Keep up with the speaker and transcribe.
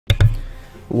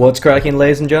What's cracking,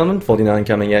 ladies and gentlemen? 49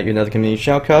 coming at you, another community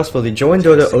shoutcast for the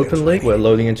Joindota Open League. We're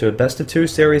loading into a best of 2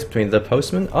 series between the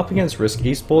Postman up against Risk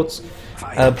Esports.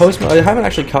 Postman, I haven't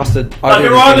actually casted either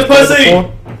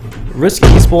before. Risk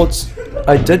Esports,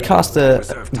 I did cast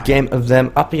a game of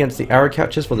them up against the Arrow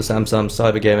Catchers for the Samsung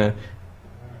Cyber Gamer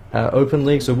Open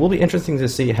League, so it will be interesting to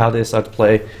see how they decide to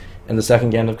play in the second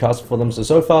game I've cast for them.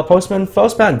 So far, Postman,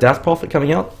 first ban, Death Prophet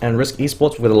coming out, and Risk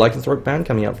Esports with a Lycanthrope ban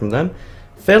coming out from them.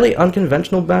 Fairly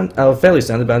unconventional ban, fairly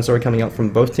standard ban, sorry, coming out from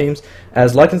both teams.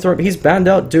 As Lycanthrope, he's banned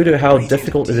out due to how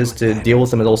difficult it is to deal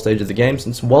with him at all stages of the game,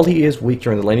 since while he is weak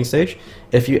during the laning stage,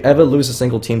 if you ever lose a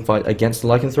single team fight against the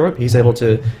Lycanthrope, he's able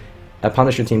to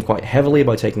punish your team quite heavily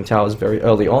by taking towers very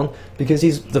early on, because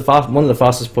he's one of the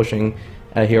fastest pushing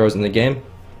heroes in the game.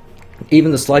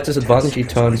 Even the slightest advantage he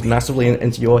turns massively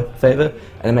into your favor,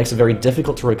 and it makes it very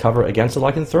difficult to recover against a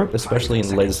Lycanthrope, especially in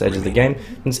the later stages of the game,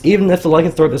 since even if the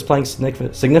Lycanthrope is playing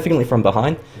significantly from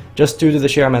behind, just due to the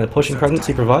sheer amount of pushing presence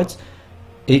he provides,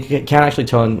 he can actually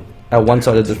turn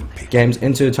one-sided games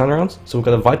into turnarounds. So we've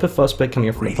got a Viper first pick coming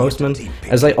in from the Postman,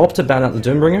 as they opt to ban out the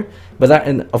Doombringer, but that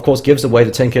of course gives away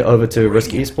to Tinker over to Risk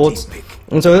Esports.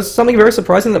 And so it's something very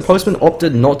surprising that Postman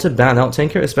opted not to ban out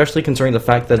Tinker, especially considering the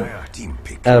fact that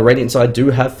Radiant side do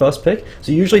have first pick,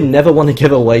 so you usually never want to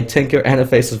give away Tinker and a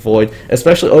Faceless Void,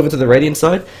 especially over to the Radiant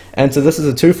side. And so this is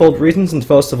a twofold reason, and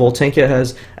first of all, Tinker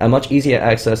has a much easier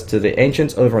access to the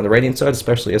Ancients over on the Radiant side,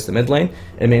 especially as the mid lane.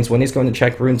 It means when he's going to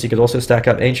check runes, he could also stack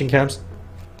up Ancient camps.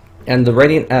 And the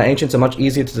Radiant Ancients are much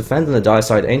easier to defend than the Dire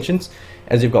side Ancients,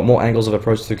 as you've got more angles of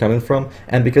approach to come in from,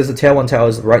 and because the tier 1 tower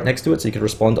is right next to it, so you can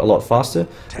respond a lot faster,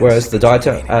 whereas the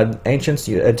Dire Ancients,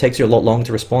 it takes you a lot longer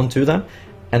to respond to them,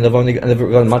 and they've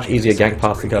got a much easier gank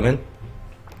path to come in.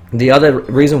 The other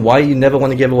reason why you never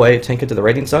want to give away Tinker to the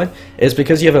Radiant side is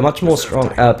because you have a much more strong,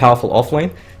 powerful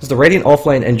offlane. Because the Radiant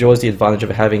offlane enjoys the advantage of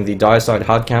having the Dire side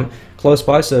hard camp close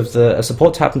by, so if the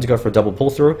supports happen to go for a double pull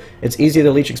through, it's easier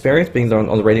to leech experience being there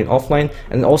on the Radiant offlane,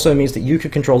 and it also means that you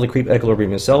could control the creep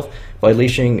equilibrium yourself by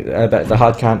leashing the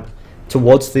hard camp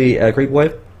towards the creep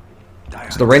wave.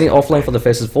 So the Radiant offlane for the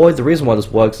Faceless Void, the reason why this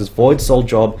works is Void's sole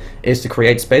job is to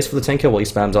create space for the Tinker while he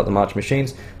spams out the March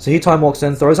machines. So he time walks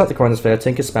in, throws out the Chronosphere,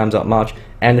 Tinker spams out March,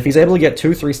 and if he's able to get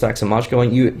 2-3 stacks of March going,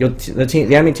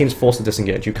 the enemy team's forced to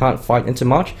disengage. You can't fight into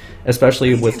March,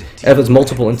 especially if there's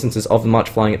multiple instances of the March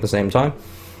flying at the same time.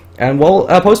 And while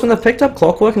Postman have picked up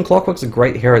Clockwork, and Clockwork's a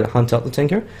great hero to hunt out the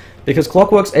Tinker, because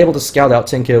Clockwork's able to scout out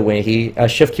Tinker where he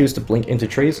shift Qs to blink into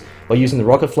trees. By using the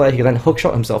Rocket Flare, he can then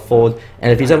hookshot himself forward,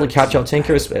 and if he's able to catch out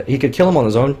Tinker, he could kill him on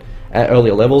his own at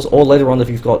earlier levels, or later on if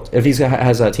he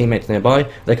has teammates nearby,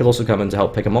 they could also come in to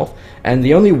help pick him off. And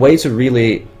the only way to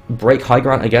really break high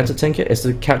ground against a Tinker is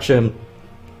to catch him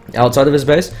outside of his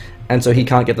base, and so he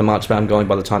can't get the March spam going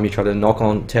by the time you try to knock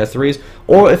on tier 3s,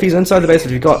 or if he's inside the base,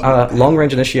 if you've got long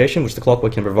range initiation, which the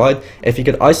Clockwork can provide, if you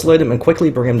could isolate him and quickly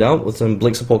bring him down with some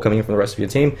blink support coming in from the rest of your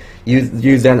team,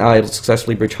 you then are able to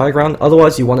successfully breach high ground.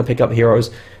 Otherwise, you want to pick up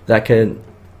heroes that can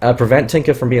prevent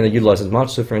Tinker from being utilized as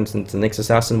much. So for instance, the Nyx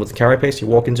Assassin with the carry pace, you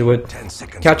walk into it,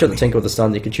 catch out the Tinker with the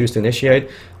stun, you can choose to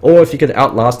initiate, or if you could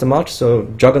outlast the March, so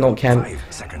Juggernaut can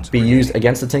be used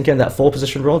against the Tinker in that 4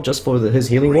 position role just for his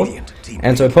healing ward.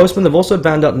 And so Postman have also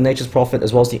banned out the Nature's Prophet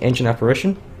as well as the Ancient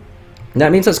Apparition. And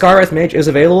that means that Skywrath Mage is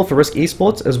available for Risk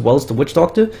Esports as well as the Witch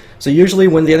Doctor, so usually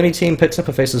when the enemy team picks up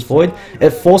a Faceless Void, it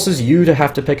forces you to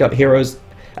have to pick up heroes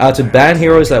to ban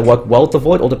heroes that work well with the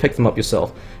Void, or to pick them up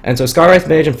yourself. And so Skywrath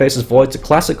Mage and Faceless Void is a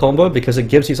classic combo because it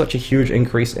gives you such a huge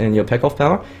increase in your pick-off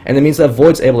power, and it means that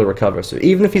Void's able to recover. So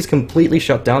even if he's completely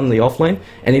shut down in the offlane,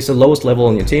 and he's the lowest level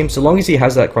on your team, so long as he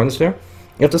has that Chronosphere,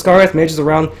 if the Skywrath Mage is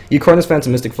around, you Chronosphere into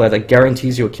Mystic Flare, that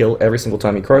guarantees you a kill every single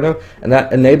time you Chrono, and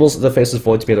that enables the Faceless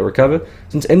Void to be able to recover.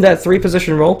 Since in that 3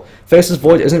 position role, Faceless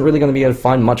Void isn't really going to be able to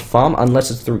find much farm unless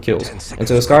it's through kills. And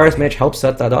so the Skywrath Mage helps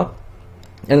set that up.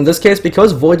 And in this case,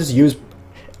 because Void is used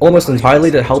almost entirely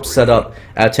to help set up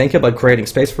Tinker by creating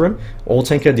space for him, all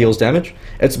Tinker deals damage,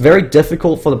 it's very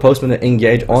difficult for the Postman to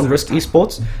engage on Risk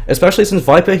Esports, especially since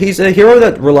Viper, he's a hero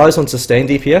that relies on sustained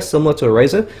DPS, similar to a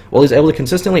Razor, while he's able to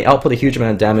consistently output a huge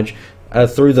amount of damage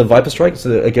through the Viper Strike,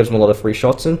 so it gives him a lot of free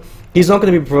shots, and he's not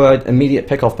going to provide immediate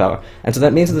pick-off power. And so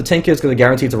that means that the Tinker is going to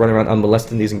guarantee to run around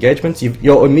unmolested in these engagements.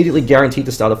 You're immediately guaranteed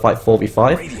to start a fight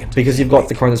 4v5, because you've got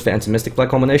the Chronosphere and Mystic Flare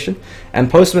combination,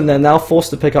 and Postman, they're now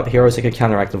forced to pick up heroes that can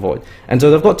counteract the Void. And so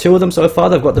they've got 2 of them so far.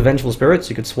 They've got the Vengeful Spirits,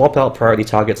 you could swap out priority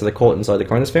targets that are caught inside the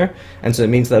Chronosphere, and so it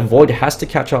means that Void has to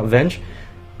catch out Venge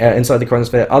inside the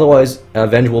Chronosphere, otherwise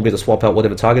Venge will be able to swap out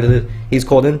whatever target he's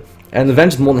caught in, and the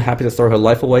Venge is more than happy to throw her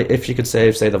life away if she could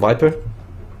save, say, the Viper.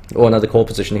 or another core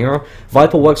position hero.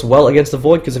 Viper works well against the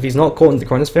Void, because if he's not caught in the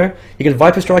Chronosphere, you can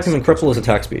Viper strike him and cripple his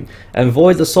attack speed. And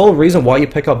Void, the sole reason why you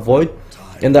pick up Void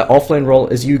in that offlane role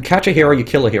is you catch a hero, you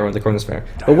kill a hero in the Chronosphere.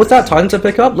 But with that Tidehunter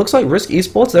pick up, looks like Risk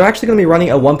Esports, they're actually going to be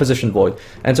running a one-position Void.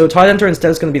 And so Tidehunter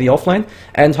instead is going to be the offlane,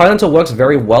 and Tidehunter works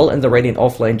very well in the Radiant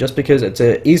offlane just because it's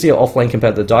an easier offlane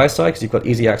compared to the Dire side, because you've got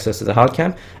easy access to the hard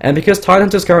camp. And because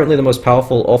Tidehunter is currently the most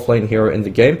powerful offlane hero in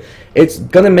the game, it's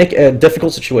going to make a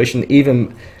difficult situation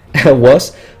even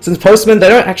worse. Since Postman, they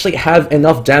don't actually have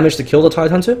enough damage to kill the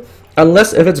Tidehunter,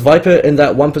 unless if it's Viper in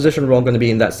that one position role going to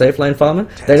be in that safe lane farmer.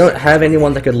 They don't have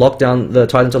anyone that could lock down the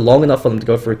Tidehunter long enough for them to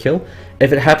go for a kill.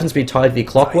 If it happens to be Tide v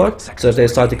Clockwork, so if they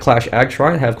decide to clash Ag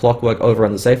Try and have Clockwork over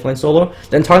on the safe lane solo,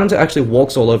 then Tidehunter actually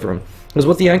walks all over him. Because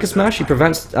with the Anchor Smash, he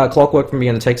prevents Clockwork from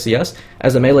being able to take CS,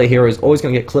 as the melee hero is always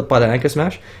going to get clipped by that Anchor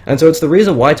Smash, and so it's the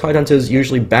reason why Tidehunter is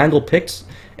usually banned or picked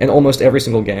in almost every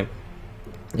single game.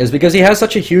 Is because he has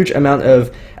such a huge amount of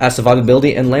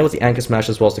survivability in lane with the Anchor Smash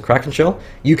as well as the Kraken Shell.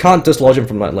 You can't dislodge him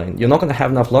from that lane. You're not going to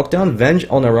have enough lockdown. Venge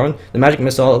on their own, the Magic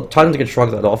Missile, Tidehunter can shrug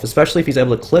that off, especially if he's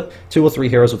able to clip 2 or 3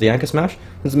 heroes with the Anchor Smash.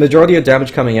 Because the majority of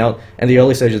damage coming out in the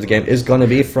early stages of the game is going to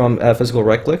be from physical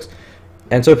right clicks.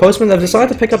 And so Postman, they've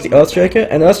decided to pick up the Earthshaker,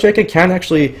 and Earthshaker can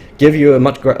actually give you a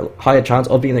much higher chance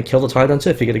of being able to kill the Tidehunter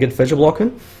if you get a good Fissure block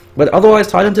in. But otherwise,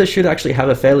 Tidehunter should actually have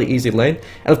a fairly easy lane.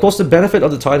 And of course, the benefit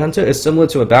of the Tidehunter is similar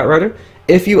to a Batrider.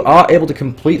 If you are able to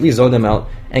completely zone him out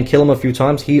and kill him a few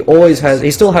times, he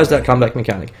still has that comeback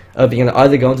mechanic of being able to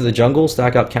either go into the jungle,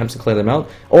 stack up camps and clear them out,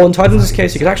 or in Tidehunter's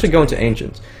case, you could actually go into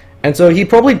Ancients. And so he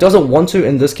probably doesn't want to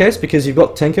in this case, because you've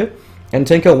got Tinker, and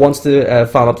Tinker wants to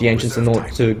farm up the Ancients in order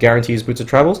to guarantee his Boots of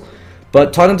Travels.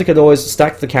 But Tidehunter could always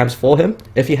stack the camps for him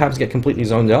if he happens to get completely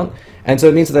zoned out. And so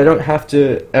it means that they don't have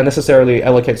to necessarily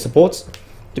allocate supports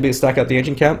to be able to stack out the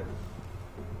Ancient camp.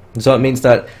 So it means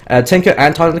that Tinker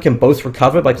and Tidehunter can both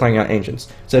recover by clearing out Ancients.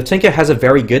 So if Tinker has a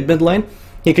very good mid lane,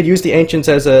 he could use the Ancients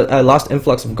as a last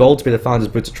influx of gold to be able to find his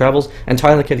Boots of Travels, and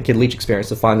Tidehunter could Leech experience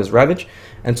to find his Ravage.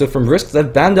 And so from Risk,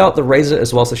 they've banned out the Razor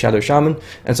as well as the Shadow Shaman.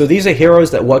 And so these are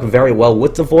heroes that work very well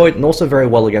with the Void, and also very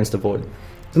well against the Void.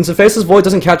 Since the Faceless Void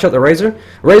doesn't catch out the Razor,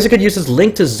 Razor could use his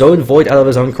Link to zone Void out of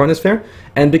his own Chronosphere,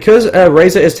 and because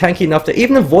Razor is tanky enough that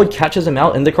even if Void catches him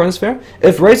out in the Chronosphere,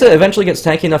 if Razor eventually gets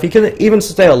tanky enough, he can even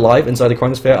stay alive inside the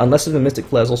Chronosphere unless the Mystic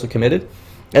Flare is also committed,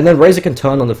 and then Razor can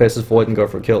turn on the Faceless Void and go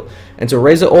for a kill. And so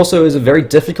Razor also is very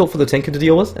difficult for the Tinker to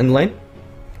deal with in the lane,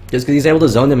 just because he's able to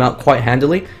zone them out quite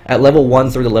handily at level 1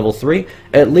 through to level 3,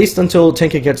 at least until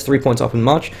Tinker gets 3 points up in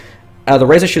March. The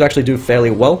Razor should actually do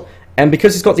fairly well. And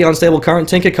because he's got the unstable current,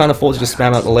 Tinker can't afford to just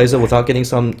spam out the laser without getting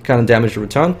some kind of damage to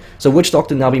return. So Witch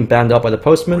Doctor now being banned out by the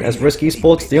Postman as Risk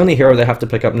Esports. The only hero they have to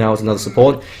pick up now is another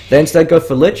support. They instead go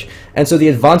for Lich. And so the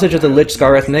advantage of the Lich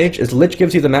Skywrath Mage is Lich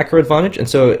gives you the macro advantage. And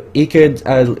so he could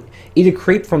either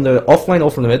creep from the offlane or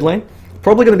from the mid lane.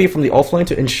 Probably going to be from the offlane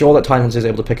to ensure that Tidehunter is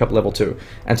able to pick up level 2.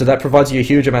 And so that provides you a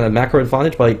huge amount of macro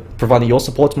advantage by providing your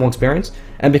supports more experience.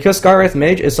 And because Skywrath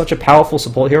Mage is such a powerful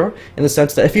support hero, in the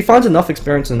sense that if he finds enough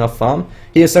experience and enough farm,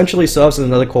 he essentially serves as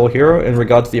another core hero in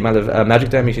regard to the amount of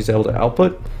magic damage he's able to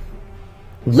output.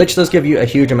 Lich does give you a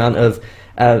huge amount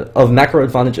of macro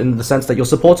advantage in the sense that your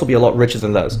supports will be a lot richer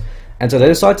than those. And so they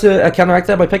decide to counteract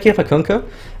that by picking up a Kunkka.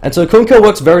 And so Kunkka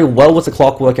works very well with the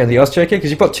Clockwork and the Earthshaker, because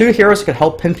you've got 2 heroes who can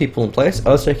help pin people in place.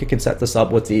 Earthshaker can set this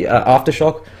up with the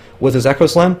Aftershock with his Echo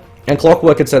Slam, and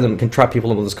Clockwork can trap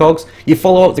people in with his cogs. You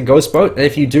follow up the Ghost Boat, and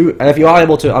if you are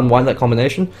able to unwind that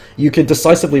combination, you can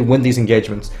decisively win these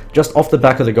engagements just off the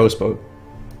back of the Ghost Boat.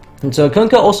 And so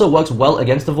Kunkka also works well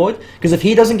against the Void, because if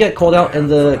he doesn't get caught out in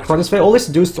the Chronosphere, all he has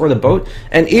to do is throw the boat,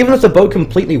 and even if the boat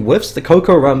completely whiffs, the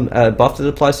Coco Rum buff that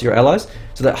applies to your allies,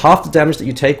 so that half the damage that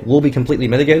you take will be completely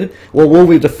mitigated, or will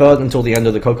be deferred until the end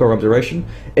of the Coco Rum duration.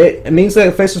 It means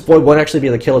that Faceless Void won't actually be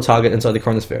able to kill a target inside the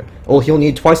Chronosphere, or he'll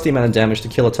need twice the amount of damage to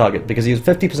kill a target, because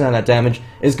 50% of that damage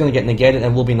is going to get negated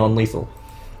and will be non-lethal.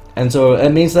 And so it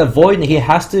means that Void, he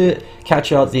has to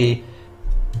catch out the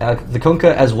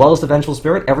Kunkka as well as the Vengeful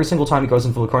Spirit every single time he goes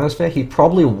into the Chronosphere. He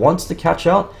probably wants to catch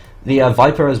out the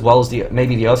Viper as well as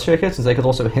maybe the Earthshaker, since they could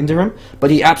also hinder him,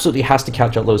 but he absolutely has to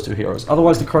catch out those 2 heroes.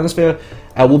 Otherwise the Chronosphere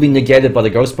will be negated by the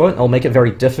Ghost Boat, and will make it very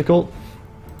difficult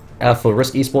for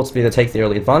Risk Esports to be able to take the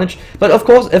early advantage. But of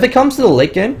course, if it comes to the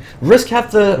late game, Risk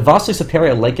have the vastly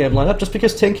superior late game lineup, just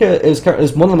because Tinker is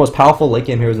one of the most powerful late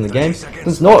game heroes in the game,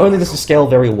 since not only does he scale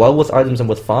very well with items and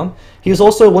with farm, he is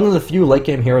also one of the few late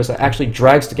game heroes that actually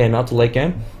drags the game out to late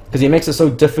game, because he makes it so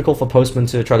difficult for Postman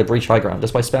to try to breach high ground.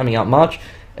 Just by spamming out March,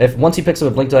 If once he picks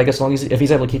up a Blink Dagger, as long as if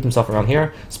he's able to keep himself around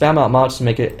here, spam out March to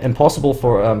make it impossible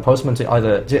for Postman to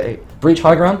either breach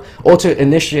high ground or to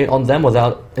initiate on them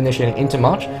without initiating into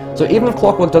March. So even if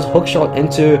Clockwork does hookshot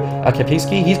into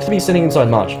Kapiski, he's going to be sitting inside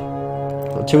March.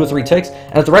 2 or 3 ticks,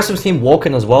 and if the rest of his team walk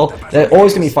in as well, they're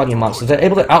always going to be fighting in March, so they're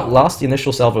able to outlast the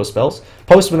initial salvo of spells.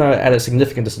 Postmen are at a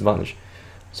significant disadvantage.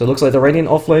 So it looks like the Radiant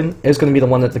offlane is going to be the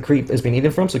one that the creep is being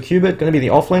eaten from, so Cubit going to be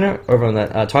the offlaner over on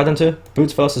that Tidehunter,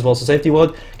 Boots first as well as the safety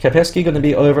ward, Kapeski going to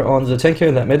be over on the Tinker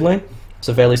in that mid lane,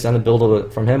 so fairly standard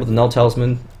build from him with the Null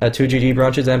Talisman, 2 GG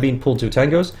branches and being pulled 2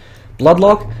 tangos.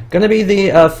 Bloodlock going to be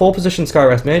the 4 position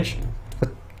Skywrath Mage.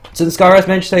 So the Skywrath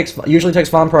Mage usually takes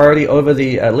farm priority over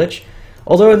the Lich.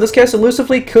 Although in this case,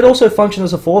 Elusively could also function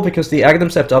as a 4 because the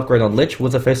Aghanim Sept upgrade on Lich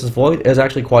with the Faceless Void is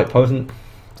actually quite potent,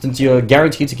 since you're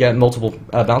guaranteed to get multiple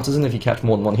bounces in if you catch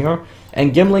more than one hero.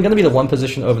 And Gimli going to be the 1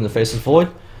 position over in the Faceless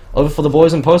Void. Over for the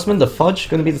boys and Postman, the Fudge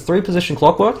going to be the 3 position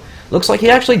Clockwork. Looks like he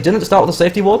actually didn't start with a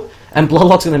safety ward, and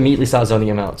Bloodlock's going to immediately start zoning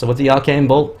him out. So with the Arcane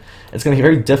Bolt, it's going to be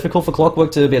very difficult for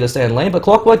Clockwork to be able to stay in lane, but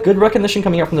Clockwork, good recognition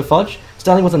coming out from the Fudge,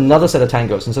 starting with another set of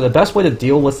tangos. And so the best way to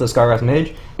deal with the Skywrath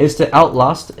Mage is to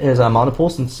outlast his mana pool,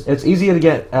 since it's easier to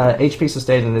get HP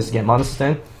sustained than it is to get mana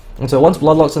sustained. And so once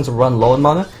Bloodlock tends to run low in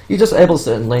mana, you're just able to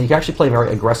sit in lane. You can actually play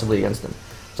very aggressively against him.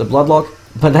 So Bloodlock,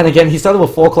 but then again, he started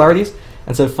with 4 clarities,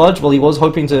 and so Fudge, while he was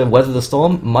hoping to weather the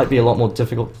storm, might be a lot more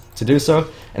difficult to do so.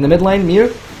 In the mid lane,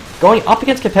 Mew going up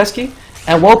against Kapeski.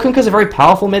 And while Kunkka's a very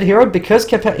powerful mid hero, because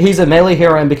he's a melee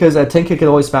hero and because Tinker can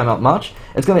always spam out March,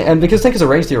 and because Tinker's a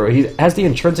ranged hero, he has the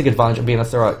intrinsic advantage of being able to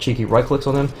throw out cheeky right clicks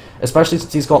on him, especially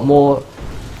since he's got more,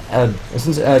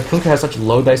 since Kunkka has such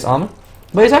low base armor.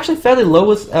 But he's actually fairly low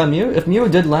with Mew. If Mew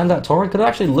did land that torrent, could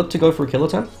actually look to go for a kill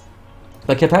attempt.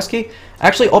 But Kapeski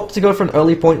actually opted to go for an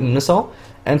early point in missile.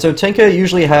 And so Tinker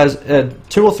usually has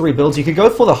 2 or 3 builds. You could go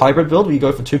for the hybrid build where you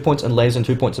go for 2 points in laser and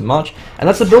 2 points in March. And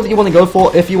that's the build that you want to go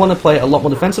for if you want to play a lot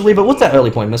more defensively. But with that early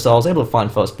point missile, I was able to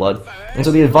find first blood. And so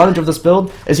the advantage of this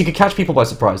build is you can catch people by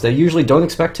surprise. They usually don't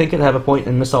expect Tinker to have a point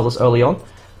in missile this early on,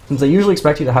 since they usually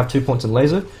expect you to have 2 points in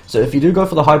laser. So if you do go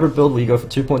for the hybrid build where you go for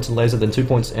 2 points in laser then 2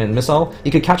 points in missile,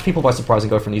 you could catch people by surprise and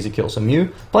go for an easy kill. So Mew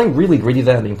playing really greedy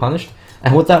there and being punished.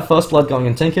 And with that first blood going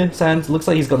in Tinker, Sand looks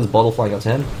like he's got his bottle flying out to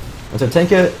him. And so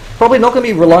Tinker probably not going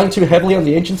to be relying too heavily on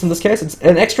the Ancients in this case. It's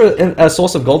an extra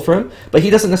source of gold for him, but he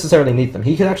doesn't necessarily need them.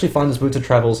 He can actually find his Boots of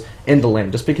Travels in the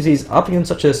lane, just because he's up against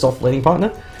such a soft laning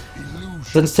partner.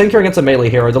 Since Tinker against a melee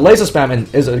hero, the laser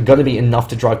spam is going to be enough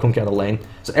to drive Kunkka out of the lane.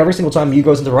 So every single time Mew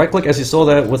goes into right click, as you saw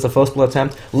there with the first blood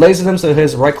attempt, lasered him so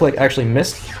his right click actually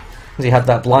missed, because he had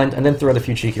that blind, and then threw out a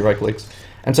few cheeky right clicks.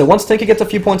 And so once Tinker gets a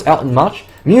few points out in March,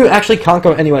 Mew actually can't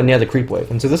go anywhere near the creep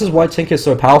wave. And so this is why Tinker is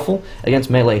so powerful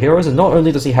against melee heroes, and not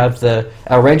only does he have the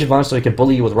range advantage so he can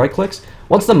bully you with right clicks,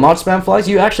 once the March spam flies,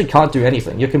 you actually can't do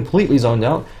anything. You're completely zoned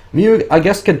out. Mew, I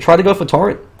guess, could try to go for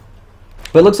torrent,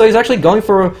 but it looks like he's actually going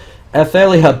for a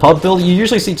fairly pub build. You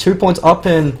usually see 2 points up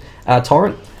in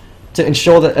torrent to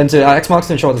ensure that, and to X marks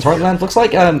to ensure the torrent land. Looks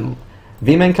like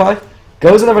V-Mankai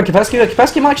goes in over Kapeski.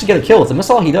 Kapeski might actually get a kill with the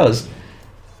missile he does.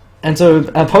 And so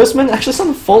Postman actually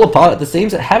starting to fall apart at the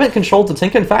seams that haven't controlled the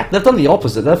Tinker. In fact, they've done the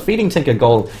opposite. They're feeding Tinker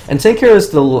gold, and Tinker is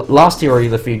the last hero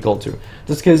you feed gold to,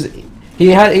 just because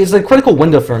it's a critical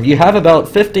window for him. You have about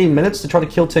 15 minutes to try to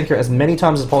kill Tinker as many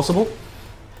times as possible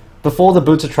before the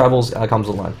Boots of Travels comes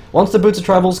online. Once the Boots of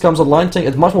Travels comes online,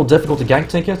 it's much more difficult to gank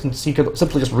Tinker, since you could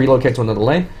simply just relocate to another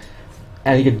lane,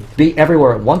 and you could be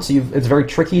everywhere at once. It's very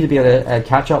tricky to be able to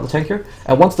catch out the Tinker.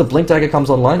 And once the Blink Dagger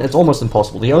comes online, it's almost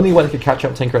impossible. The only way to catch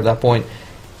out Tinker at that point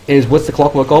is with the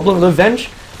Clockwork Goblin. The Venge,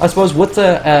 I suppose, with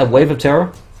the Wave of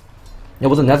Terror,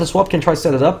 with the Nether Swap, can try to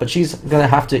set it up, but she's going to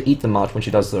have to eat the March when she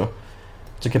does so.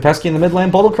 So Kapeski in the mid lane,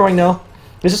 Bottle Crowing now.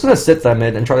 He's just going to sit there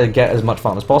mid and try to get as much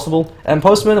farm as possible. And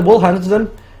Postman will hand it to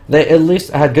them. They at least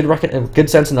had good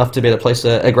sense enough to be able to place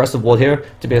an aggressive ward here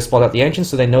to be able to spot out the Ancients,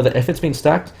 so they know that if it's been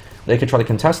stacked, they could try to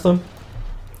contest them.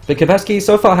 But Kapeski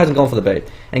so far hasn't gone for the bait.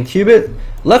 And Cubit,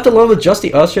 left alone with just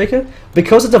the Earthshaker,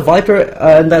 because it's a Viper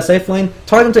in that safe lane,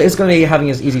 Tidehunter is going to be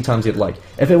having as easy times he'd like.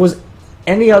 If it was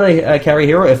any other carry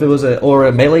hero, if it was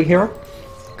a melee hero,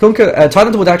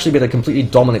 Tidehunter would actually be able to completely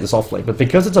dominate this off lane. But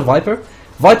because it's a Viper,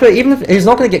 even if he's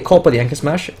not going to get caught by the Anchor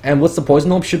Smash, and with the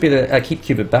Poison Orb, should be able to keep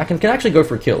Cubit back and can actually go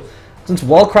for a kill. Since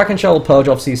while Kraken Shell will purge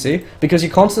off CC, because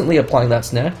you're constantly applying that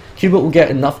snare, Cubit will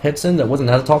get enough hits in that with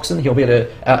another Toxin, he'll be able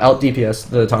to out DPS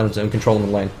the Tidehunter and control him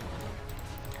in lane.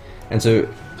 And so,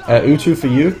 Utu for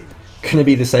you, going to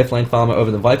be the safe lane farmer over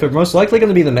the Viper, most likely going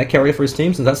to be the mech carrier for his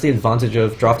team, since that's the advantage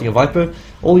of drafting a Viper.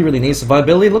 All he really needs is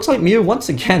survivability. It looks like Mew once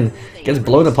again gets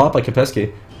blown apart by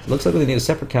Kapeski. Looks like we need a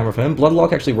separate camera for him.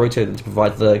 Bloodlock actually rotated to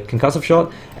provide the concussive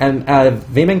shot, and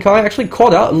Vengeful actually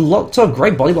caught out, and lots of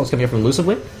great body blocks coming in from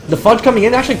elusively. The Fudge coming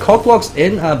in actually cock blocks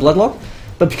in Bloodlock,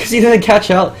 but because he didn't catch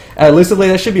out elusively,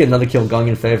 there should be another kill going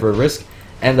in favor of Risk.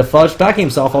 And the Fudge backing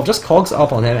himself off, just cogs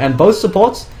up on him, and both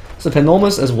supports, so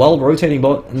Penormous as well, rotating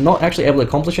bot, not actually able to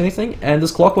accomplish anything, and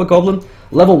this Clockwork Goblin,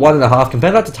 level 1.5,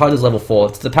 compare that to Tiger's level 4,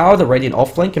 it's the power of the Radiant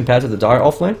offlane compared to the Dire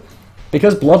offlane.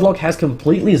 Because Bloodlock has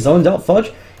completely zoned out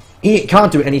Fudge, he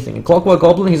can't do anything. In Clockwork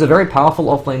Goblin, he's a very powerful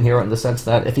offlane hero in the sense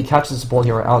that if he catches a support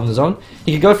hero out in the zone,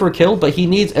 he could go for a kill, but he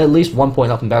needs at least 1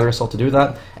 point up in Battery Assault to do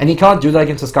that, and he can't do that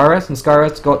against the Skywrath, and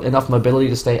Skywrath's got enough mobility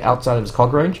to stay outside of his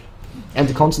cog range, and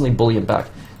to constantly bully him back.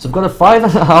 So we've got a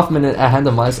 5.5 minute Hand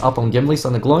of Midas up on Gimli,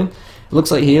 Son of Gloin. It looks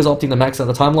like he is opting to max out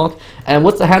the time lock, and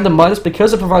with the Hand of Midas,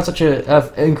 because it provides such an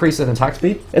increase in attack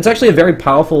speed, it's actually a very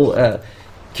powerful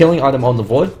killing item on the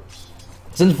Void.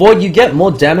 Since Void, you get more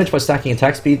damage by stacking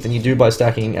attack speed than you do by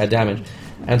stacking damage,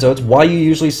 and so it's why you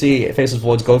usually see Faceless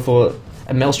Voids go for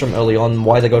a Maelstrom early on,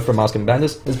 why they go for a Mask and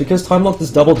Bandits, is because Time Lock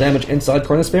does double damage inside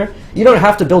Chronosphere. You don't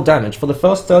have to build damage. For the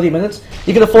first 30 minutes,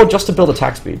 you can afford just to build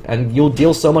attack speed, and you'll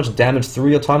deal so much damage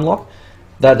through your Time Lock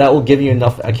that will give you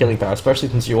enough killing power, especially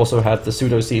since you also have the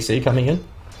pseudo CC coming in.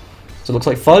 So it looks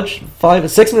like Fudge,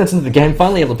 6 minutes into the game,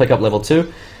 finally able to pick up level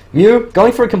 2. Mew,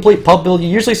 going for a complete pub build, you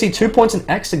usually see 2 points in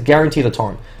X to guarantee the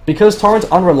Torrent. Because Torrent's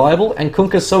unreliable, and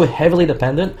Kunkka's so heavily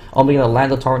dependent on being able to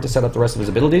land the Torrent to set up the rest of his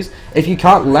abilities, if you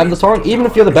can't land the Torrent, even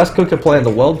if you're the best Kunkka player in the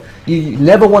world, you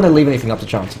never want to leave anything up to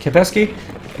chance. Kapesky,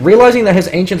 realizing that his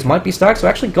Ancients might be stacked, so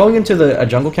actually going into the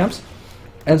jungle camps,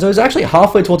 and so he's actually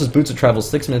halfway towards his Boots of Travels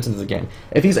 6 minutes into the game.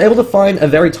 If he's able to find a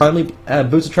very timely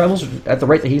Boots of Travels, at the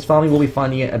rate that he's farming, we'll be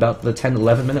finding it about the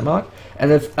 10-11 minute mark.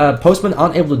 And if Postmen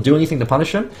aren't able to do anything to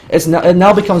punish him, it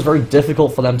now becomes very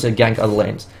difficult for them to gank other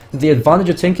lanes. The advantage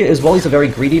of Tinker is, while he's a very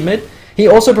greedy mid, he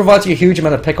also provides you a huge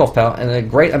amount of pick-off power and a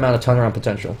great amount of turnaround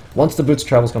potential once the Boots of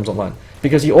Travels comes online.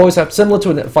 Because you always have, similar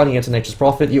to fighting into Nature's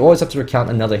Prophet, you always have to recount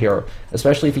another hero.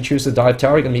 Especially if you choose to dive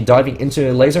tower, you're going to be diving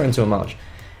into a laser, into a March.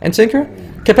 And Tinker,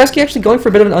 Kapesky actually going for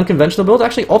a bit of an unconventional build,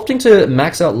 actually opting to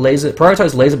max out laser,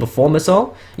 prioritize laser before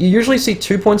missile. You usually see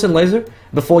 2 points in laser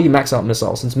before you max out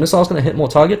missile, since missile is going to hit more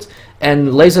targets,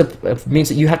 and laser means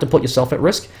that you have to put yourself at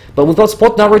risk. But with that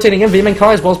support now rotating in,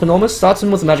 Vengeful as well as Penormous starts in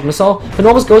with the magic missile.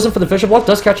 Penormous goes in for the Fisher block,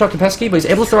 does catch out Kapesky, but he's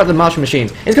able to throw out the Martian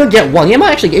Machines. He's going to get 1, he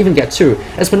might actually even get 2,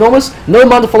 as Penormous, no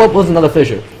mind to follow up with another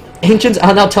Fissure. Ancients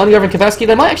are now turning over Kapesky,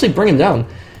 they might actually bring him down.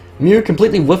 Mew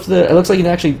completely whiffed the... It looks like he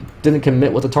actually didn't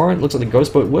commit with the Torrent. Looks like the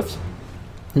Ghost Boat whiffed.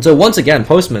 And so once again,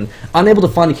 Postman, unable to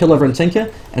find a kill over in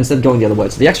Tinker, instead going the other way.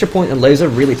 So the extra point in laser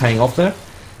really paying off there,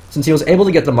 since he was able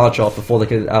to get the March off before they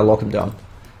could lock him down.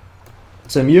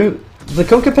 So Mew, the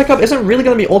Kunkka pickup isn't really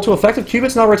going to be all too effective.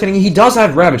 Cubit's now rotating. He does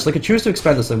have Ravage, so they could choose to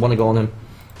expend this and want to go on him.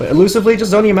 But Elusively,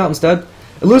 just zoning him out instead.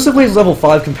 Elusively is level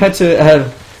 5 compared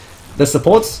to the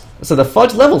supports. So the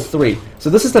Fudge level 3.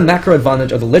 So this is the macro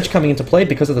advantage of the Lich coming into play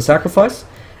because of the sacrifice.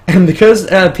 And because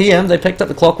PM, they picked up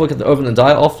the Clockwork over the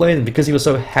Dire offlane, and because he was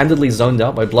so handedly zoned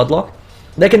out by Bloodlock,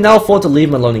 they can now afford to leave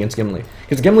him alone against Gimli.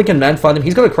 Because Gimli can man-find him,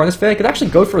 he's got a Chronosphere, he could actually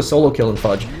go for a solo kill in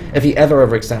Fudge, if he ever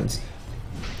overextends.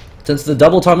 Since the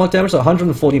double time lock damage, so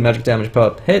 140 magic damage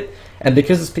per hit, and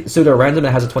because it's pseudo-random,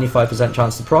 it has a 25%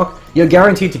 chance to proc, you're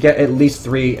guaranteed to get at least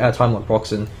 3 time lock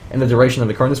procs in the duration of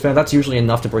the Chronosphere. That's usually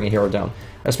enough to bring a hero down,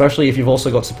 especially if you've also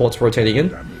got supports rotating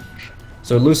in.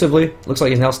 So elusively, looks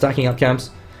like he's now stacking up camps.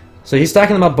 So he's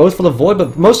stacking them up both for the Void,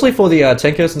 but mostly for the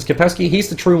Tinker, since Kapesky, he's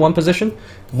the true 1 position.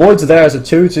 Void's there as a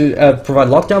 2 to provide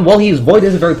lockdown. While Void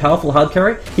is a very powerful hard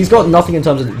carry, he's got nothing in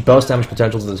terms of burst damage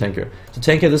potential to the Tinker. So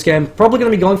Tinker this game, probably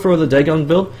going to be going for the Dagon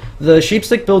build. The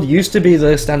Sheepstick build used to be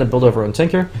the standard build over on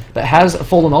Tinker, but has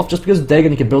fallen off just because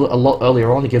Dagon, you can build it a lot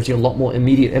earlier on, it gives you a lot more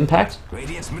immediate impact.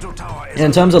 And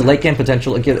in terms of late game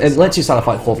potential, it lets you start a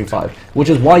fight 4v5, which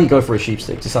is why you go for a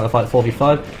Sheepstick, to start a fight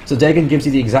 4v5. So Dagon gives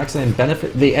you the exact same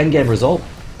benefit, the end game result,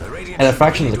 at a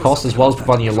fraction of the cost, as well as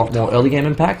providing a lot more early game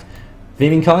impact.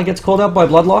 Vengeful gets called out by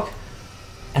Bloodlock,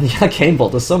 and the Arcane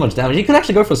Bolt does so much damage. He could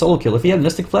actually go for a solo kill. If he had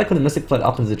Mystic Flare, could have Mystic Flare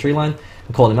up into the tree line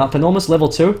and called him out. Penormous level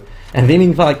 2, and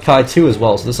Vengeful 2 as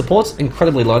well, so the support's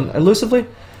incredibly low. Elusively,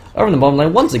 over in the bottom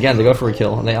lane, once again they go for a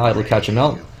kill, and they are able to catch him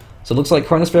out. So it looks like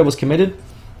Chronosphere was committed,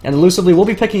 and Elusively will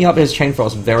be picking up his Chain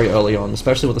Frost very early on,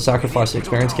 especially with the Sacrifice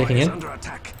experience kicking in.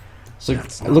 So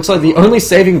it looks like the only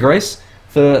saving grace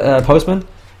for Postman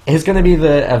is going to be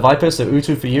the Viper, so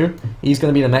Utu for you. He's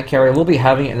going to be the mech carrier. We'll be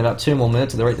having it in about 2 more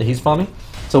minutes at the rate that he's farming.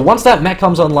 So once that mech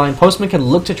comes online, Postman can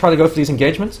look to try to go for these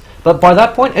engagements, but by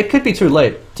that point, it could be too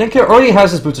late. Tinker already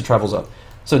has his Boots of Travels up.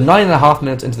 So 9.5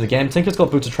 minutes into the game, Tinker's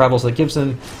got Boots of Travel, so that gives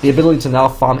him the ability to now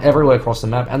farm everywhere across the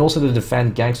map, and also to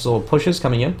defend ganks or pushes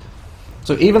coming in.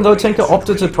 So even though Tinker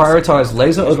opted to prioritize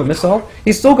laser over missile,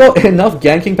 he's still got enough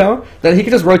ganking power that he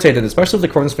can just rotate it, especially with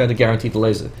the Chronosphere to guarantee the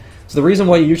laser. So the reason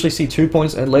why you usually see 2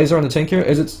 points in laser on the Tinker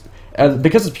is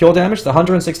because it's pure damage. The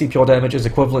 160 pure damage is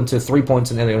equivalent to 3 points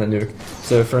in any other nuke.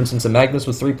 So for instance, a Magnus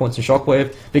with 3 points in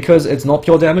Shockwave, because it's not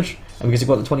pure damage, and because you've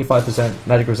got the 25%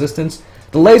 magic resistance,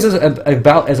 the laser's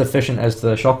about as efficient as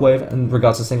the Shockwave in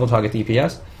regards to single target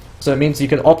DPS. So it means you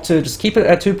can opt to just keep it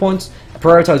at 2 points,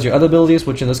 prioritize your other abilities,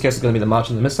 which in this case is going to be the March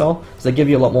and the Missile, so they give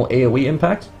you a lot more AoE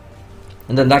impact.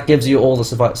 And then that gives you all the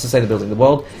sustainability in the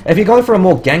world. If you're going for a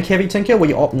more gank-heavy Tinker, where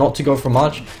you opt not to go for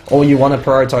March, or you want to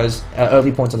prioritize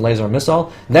early points in Laser and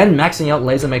Missile, then maxing out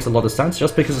Laser makes a lot of sense,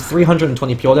 just because it's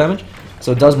 320 pure damage,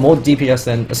 so it does more DPS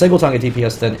than, a single target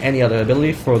DPS than any other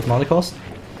ability for its mana cost.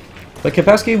 But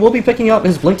Kapesky will be picking up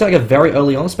his Blink Dagger very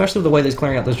early on, especially with the way that he's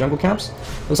clearing out those jungle camps.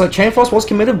 Looks like Chain Frost was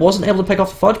committed, wasn't able to pick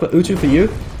off the Fudge, but Utu for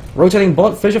you. Rotating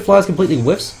bot, Fissure Flies completely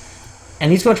whiffs.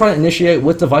 And he's going to try to initiate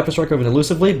with the Viper Strike over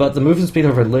elusively, but the movement speed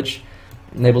over Lich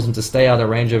enables him to stay out of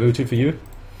range of Utu for you.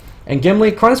 And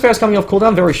Gimli, Chronosphere is coming off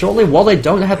cooldown very shortly, while they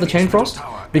don't have the Chain Frost.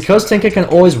 Because Tinker can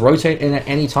always rotate in at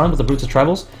any time with the Boots of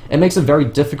Travels, it makes it very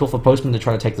difficult for Postman to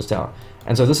try to take this tower.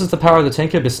 And so this is the power of the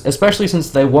Tinker, especially since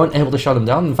they weren't able to shut him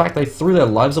down. In fact, they threw their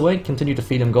lives away, continued to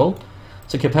feed him gold.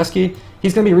 So Kapesky,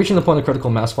 he's going to be reaching the point of critical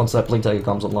mass once that Blink Dagger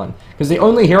comes online. Because the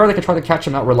only hero that can try to catch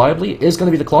him out reliably is going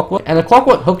to be the Clockwork. And the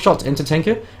Clockwork hookshots into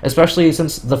Tinker, especially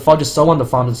since the Fudge is so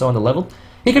underfarmed and so underleveled,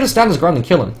 he can just stand his ground and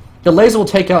kill him. The laser will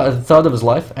take out a third of his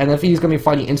life, and if he's going to be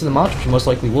fighting into the March, which he most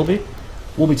likely will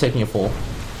be taking a fall.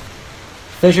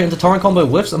 Fissure into Torrent combo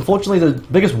whiffs. Unfortunately, the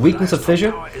biggest weakness of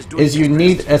Fissure is you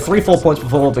need 3-4 points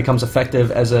before it becomes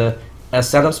effective as a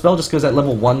setup spell, just because at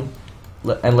level 1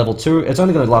 and level 2, it's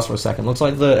only going to last for a second. Looks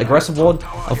like the aggressive ward,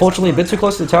 unfortunately, a bit too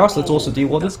close to the tower, so it's also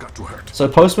dewarded. So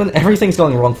Postman, everything's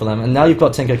going wrong for them, and now you've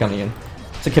got Tinker coming in.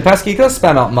 So Kapesky can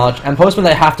spam out March, and Postman,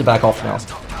 they have to back off now.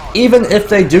 Even if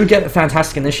they do get a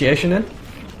fantastic initiation in,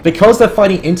 because they're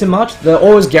fighting into March, they're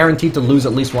always guaranteed to lose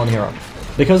at least one hero.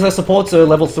 Because their supports are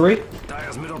level 3,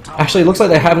 actually, it looks like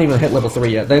they haven't even hit level 3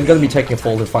 yet. They're going to be taking a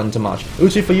fall to fight into March.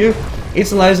 Utu for you, eats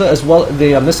the laser as well,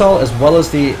 the missile as well as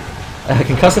the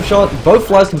concussive shot. Both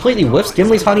flies completely whiffs.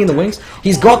 Gimli's hiding in the wings.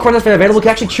 He's got Chronosphere available. He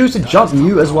can actually choose to jump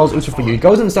Mew as well as Utu for you. He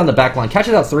goes in and down the back line,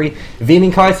 catches out 3.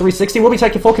 Veeming Kai 360 will be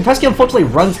taking 4. Kapesky unfortunately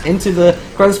runs into the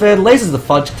Chronosphere, lasers the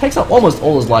Fudge, takes out almost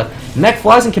all his life. Mech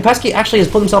flies, and Kapesky actually has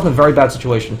put himself in a very bad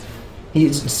situation.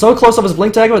 He's so close off his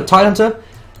Blink Dagger, but Tidehunter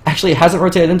actually hasn't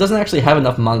rotated in, doesn't actually have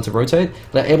enough mana to rotate.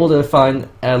 They're able to find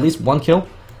at least 1 kill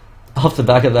off the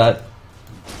back of that.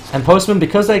 And Postman,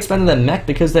 because they expended their mech,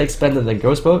 because they expended their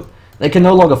Ghost Boat, they can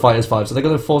no longer fight as 5, so they're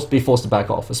going to be forced to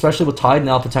back off, especially with Tide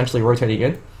now potentially rotating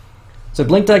in. So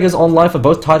Blink Dagger's online for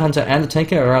both Tidehunter and the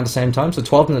Tinker around the same time, so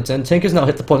 12 minutes in. Tinker's now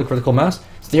hit the point of critical mass.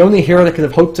 So the only hero that could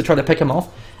have hoped to try to pick him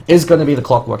off is going to be the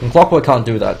Clockwork, and Clockwork can't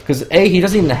do that, because A, he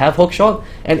doesn't even have hookshot,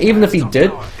 and even if he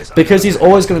did, because he's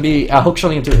always going to be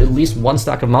hookshotting into at least 1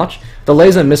 stack of March, the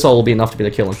laser and missile will be enough to be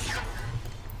able to kill him.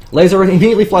 Laser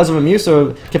immediately flies over Mew,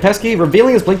 so Kapesky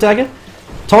revealing his Blink Dagger.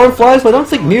 Torrent flies, but I don't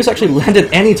think Mew's actually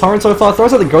landed any Torrent so far.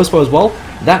 Throws out the Ghost Bow as well.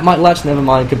 That might latch, never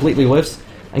mind, completely whiffs.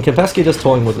 And Kapesky just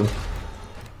toying with him.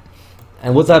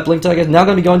 And with that Blink Dagger, now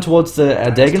going to be going towards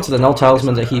the Dagon, so the Null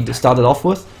Talisman that he started off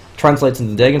with translates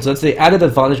into Dagon. So that's the added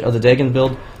advantage of the Dagon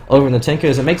build over in the Tinker,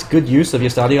 is it makes good use of your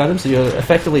starting items, so you're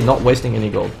effectively not wasting any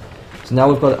gold. So now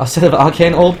we've got a set of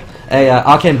Arcane Orb,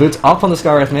 Arcane Boots up on the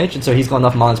Skywrath Mage, and so he's got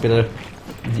enough mana to be able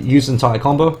to use the entire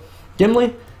combo.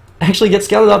 Gimli actually gets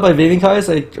scouted out by Veeming Kai as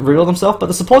they reveal themselves, but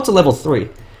the supports are level 3,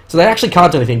 so they actually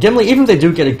can't do anything. Gimli, even if they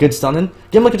do get a good stun in,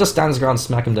 Gimli can just stand his ground and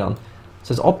smack him down.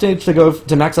 So it's opted to go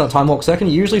to max out Time Walk second.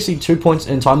 You usually see 2 points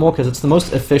in Time Walk because it's the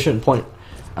most efficient point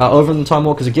over in the Time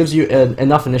Walk, because it gives you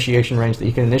enough initiation range that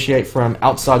you can initiate from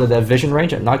outside of their vision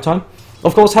range at nighttime.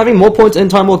 Of course, having more points in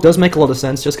Time Walk does make a lot of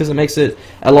sense, just because it makes it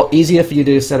a lot easier for you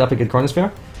to set up a good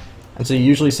Chronosphere. And so you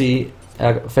usually see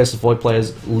Faceless Void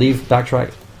players leave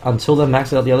backtrack until they've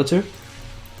maxed out the other 2.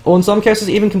 Or in some cases,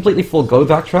 even completely forego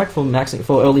backtrack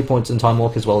for early points in Time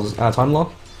Walk as well as Time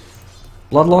Lock.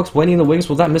 Bloodlock's waiting in the wings.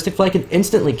 Well, that Mystic Flame can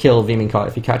instantly kill Veeming Kai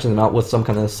if he catches them out with some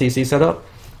kind of CC setup.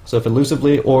 So if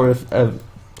elusively, or if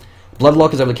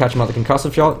Bloodlock is able to catch him out with a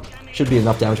concussive shot, should be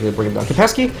enough damage to bring him down.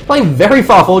 Kapesky playing very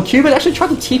far forward. Cubit actually tried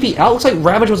to TP out. Looks like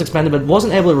Ravage was expended, but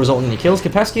wasn't able to result in any kills.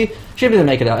 Kapesky should be able to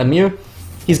make it out. And Mew,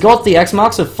 he's got the X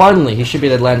mark, so finally he should be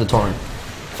able to land the Torrent.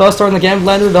 First Torrent in the game,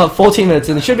 landed about 14 minutes,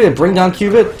 and he should be able to bring down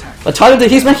Cubit. But Tidehunter,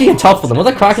 he's making it tough for them. With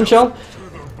that Kraken Shell,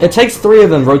 It takes 3 of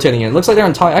them rotating in. It looks like they're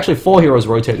entire, actually 4 heroes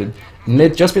rotated.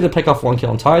 Mid just be to pick off 1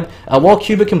 kill on Tide. While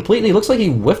Cuba completely, looks like he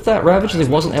whiffed that Ravage and he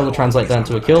wasn't able to translate that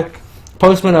into a kill.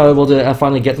 Postmen are able to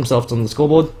finally get themselves on the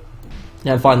scoreboard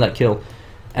and find that kill.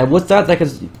 And with that, they can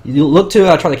look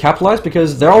to try to capitalize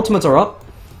because their ultimates are up.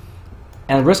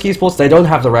 And Risk Esports, they don't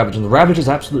have the Ravage, and the Ravage is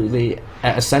absolutely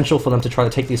essential for them to try to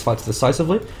take these fights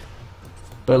decisively.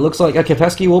 But it looks like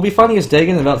Kapesky will be finding his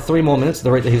Dagon in about 3 more minutes at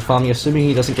the rate that he's farming, assuming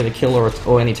he doesn't get a kill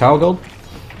or any tower gold.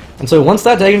 And so once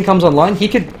that Dagon comes online, he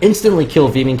could instantly kill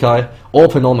Vengeful or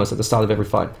Penormus at the start of every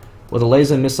fight. With a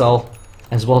laser, missile,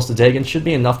 as well as the Dagon, should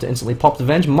be enough to instantly pop the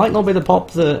Venge. Might not be to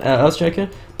pop the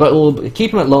Earthshaker, but it will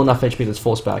keep him at low enough HP that's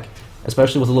forced back.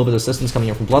 Especially with a little bit of assistance coming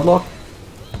in from Bloodlock.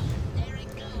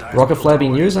 Rocket Flare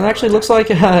being used, and actually looks like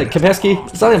Kapesky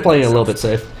is starting to play a little bit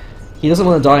safe. He doesn't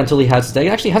want to die until he has his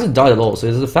Dagon. Actually, he hasn't died at all, so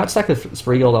there's a fat stack of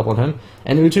spree gold up on him.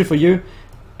 And Utu for you,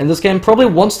 in this game, probably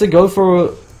wants to go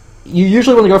for... You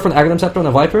usually want to go for an Aghanim Scepter and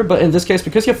a Viper, but in this case,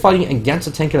 because you're fighting against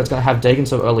a Tinker that's going to have Dagon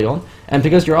so early on, and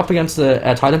because you're up against the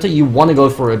Tide Hunter, you want to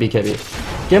go for a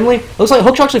BKB. Gimli, looks like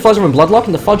Hookshot actually flies over in Bloodlock,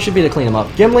 and the Fudge should be to clean him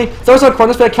up. Gimli throws out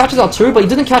Chronosphere, catches out 2, but he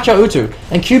didn't catch out Utu.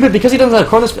 And Cubit, because he doesn't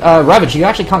have Ravage, he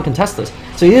actually can't contest this.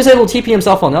 So he is able to TP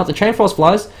himself on out. The Chain Force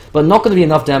flies, but not going to be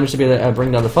enough damage to be able to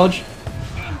bring down the Fudge.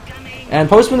 And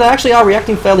Postmen, they actually are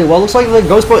reacting fairly well. Looks like the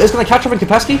Ghost Boat is going to catch up in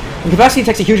Kapesky, and Kapesky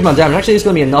takes a huge amount of damage. Actually, it's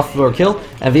going to be enough for a kill,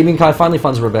 and Vengeful finally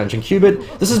finds revenge. And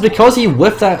Cubit, this is because he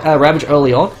whiffed that Ravage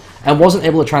early on, and wasn't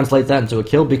able to translate that into a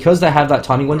kill, because they have that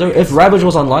timing window. If Ravage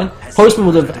was online, Postmen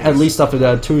would have at least suffered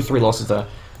 2-3 losses there.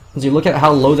 As you look at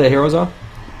how low their heroes are,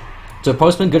 so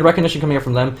Postmen, good recognition coming up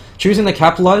from them, choosing to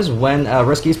capitalize when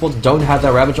Risk Esports don't have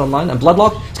their Ravage online, and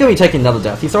Bloodlock is going to be taking another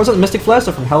death. He throws out the Mystic Flare,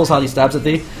 so from Hell's Heart he stabs at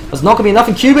thee. That's not going to be enough,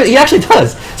 and Cubit, he actually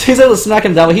does! So he's able to smack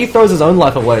him down, but he throws his own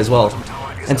life away as well.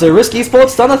 And so Risk Esports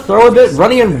starting to throw a bit,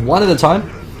 running in one at a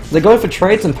time. They're going for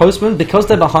trades, and Postmen, because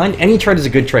they're behind, any trade is a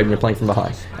good trade when you're playing from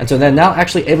behind. And so they're now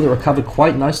actually able to recover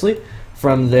quite nicely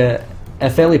from their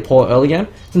fairly poor early game,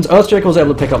 since Earthshaker was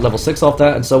able to pick up level 6 off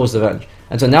that, and so was the Venge.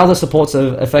 And so now the supports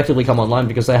have effectively come online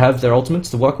because they have their ultimates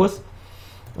to work with.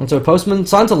 And so Postmen,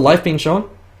 signs of life being shown.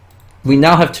 We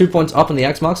now have 2 points up in the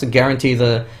X marks to guarantee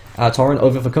the Torrent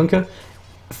over for Kunkka.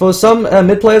 For some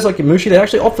mid players like Mushi, they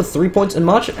actually opt for 3 points in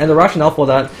March, and the rationale for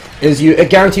that is it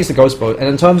guarantees the Ghost Boat. And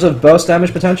in terms of burst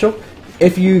damage potential,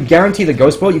 if you guarantee the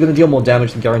Ghost Boat, you're going to deal more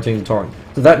damage than guaranteeing the Torrent.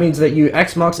 So that means that you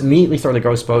X marks immediately throw the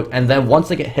Ghost Boat, and then once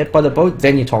they get hit by the boat,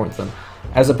 then you Torrent them.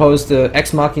 As opposed to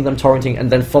X marking them, torrenting,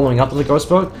 and then following up with the Ghost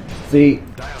Boat. The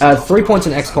 3 points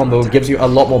in X combo gives you a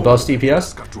lot more burst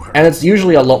DPS, and it's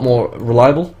usually a lot more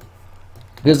reliable.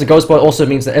 Because the Ghost Boat also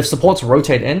means that if supports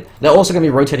rotate in, they're also going to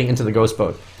be rotating into the Ghost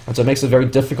Boat. And so it makes it very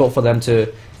difficult for them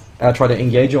to try to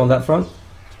engage you on that front.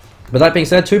 But that being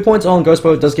said, 2 points on Ghost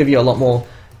Boat does give you a lot more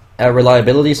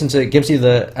reliability, since it gives you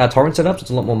the torrent setups.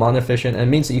 It's a lot more mana efficient, and it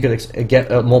means that you could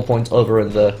get more points over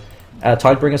in the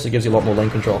Tidebringer, so it gives you a lot more lane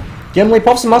control. Gimli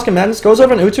pops the Mask of Madness, goes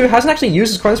over, and Utu hasn't actually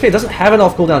used his Chronosphere, doesn't have it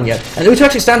off cooldown yet. And Utu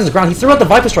actually stands his ground. He threw out the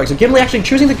Viper Strike, so Gimli actually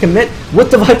choosing to commit with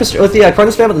the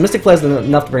Chronosphere, but the Mystic Flare is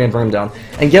enough to bring him down.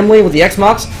 And Gimli, with the X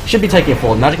marks, should be taking it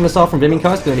forward. Magic Missile from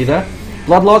Vengeful is going to be there.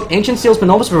 Bloodlock, Ancient Seals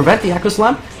Penormus to prevent the Echo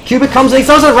Slam. Cubit comes in, he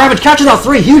throws out Ravage, catches out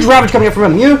 3, huge Ravage coming up from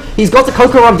him. Mew, he's got the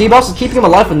Coco Rum debuffs, it's keeping him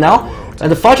alive for now.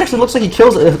 And the Fudge actually looks like he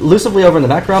kills elusively over in the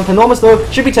background. Penormus, though,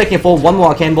 should be taking it forward. One more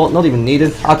Arcane Bolt, not even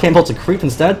needed. Arcane Bolt to creep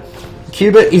instead.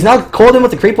 Cubit, he's now caught in with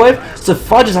the creep wave, so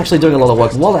Fudge is actually doing a lot of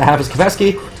work. While that happens,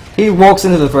 Kapesky, he walks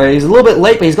into the fray. He's a little bit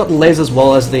late, but he's got the laser as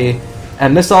well as the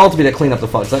missile to be to clean up the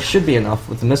Fudge. That should be enough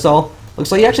with the missile.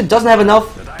 Looks like he actually doesn't have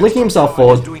enough, blinking himself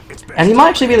forward. And he might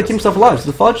actually be able to keep himself alive. So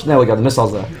the Fudge, there we go, the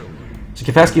missile's there. So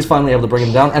Kapesky's finally able to bring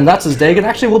him down, and that's his Dagon.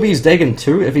 Actually will be his Dagon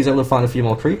too, if he's able to find a few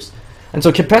more creeps. And so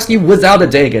Kapesky, without a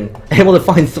Dagon, able to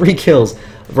find 3 kills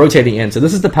rotating in. So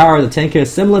this is the power of the Tinker,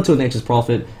 similar to a Nature's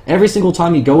Prophet. Every single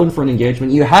time you go in for an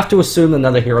engagement, you have to assume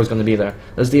another hero is going to be there.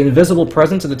 There's the invisible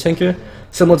presence of the Tinker,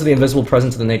 similar to the invisible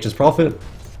presence of the Nature's Prophet.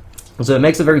 So it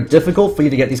makes it very difficult for you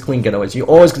to get these clean getaways. You're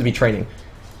always going to be training.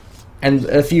 And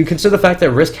if you consider the fact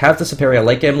that Risk have the superior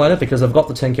late game lineup because they've got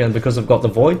the Tinker and because they've got the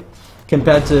Void,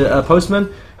 compared to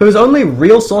Postman, whose only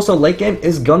real source of late game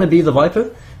is going to be the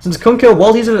Viper. Since Kunkka,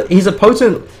 while he's a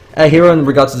potent hero in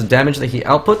regards to the damage that he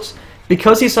outputs,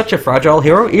 because he's such a fragile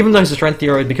hero, even though he's a strength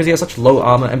hero, because he has such low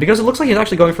armor, and because it looks like he's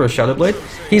actually going for a Shadow Blade,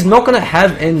 he's not going to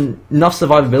have enough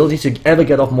survivability to ever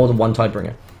get off more than one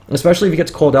Tidebringer. Especially if he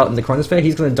gets called out in the Chronosphere,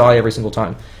 he's going to die every single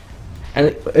time.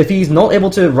 And if he's not able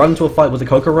to run to a fight with the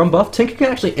Coco Rum buff, Tinker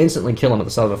can actually instantly kill him at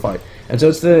the start of a fight. And so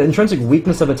it's the intrinsic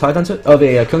weakness of a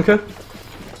Kunkka,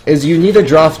 is you need to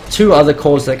draft 2 other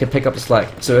cores that can pick up the slack.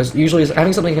 So it's usually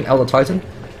having something like an Elder Titan,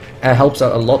 helps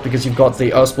out a lot because you've got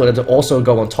the Earth Splitter to also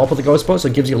go on top of the Ghost Bow, so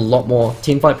it gives you a lot more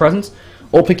teamfight presence.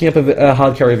 Or picking up a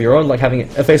hard carry of your own, like having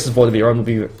a Faceless Void of your own would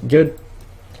be good.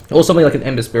 Or something like an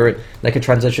Ember Spirit that could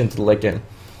transition to the late game.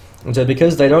 And so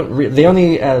because they don't, the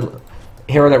only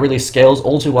hero that really scales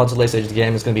all too well to the late stage of the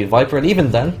game is going to be Viper, and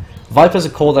even then, Viper's a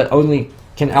core that only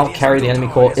can out-carry the enemy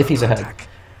core if he's ahead.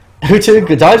 Utu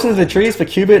dives into the trees for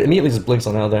Cubit, immediately just blinks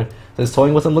on out there. So he's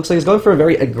toying with him, looks like he's going for a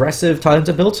very aggressive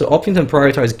Titan build, so opting to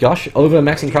prioritize Gush over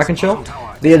maxing Kraken Shell.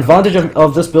 The advantage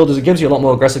of this build is it gives you a lot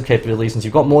more aggressive capability since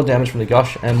you've got more damage from the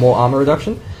Gush and more armor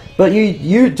reduction. But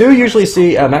you do usually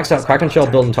see maxed out Kraken Shell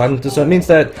build in Titan, so it means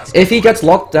that if he gets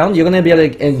locked down, you're going to be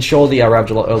able to ensure the Ravage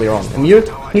a lot earlier on. And you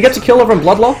get to kill over in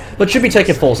Bloodlock, but should be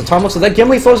taking full. So time looks like that.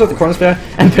 Gimli throws out the Chronosphere,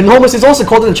 and Penormus is also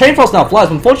caught in the Chain Frost now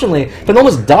flies. Unfortunately,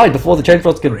 Penormus died before the Chain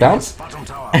Frost could bounce,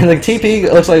 and the TP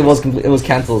looks like it was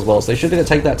cancelled as well. So they should be able to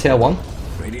take that tier 1.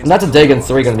 And that's a Dagon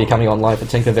 3 going to be coming online for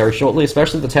Tinker very shortly,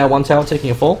 especially the tier 1 tower taking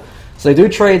a fall. So they do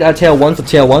trade tier 1 for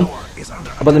tier 1,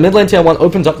 but the mid lane tier 1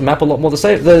 opens up the map a lot more.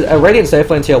 The Radiant safe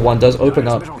lane tier 1 does open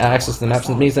up access to the maps,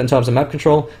 and it means that in terms of map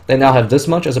control, they now have this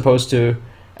much as opposed to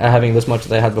having this much that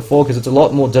they had before, because it's a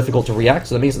lot more difficult to react.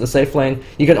 So that means that the safe lane,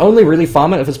 you can only really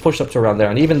farm it if it's pushed up to around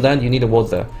there, and even then you need a ward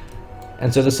there.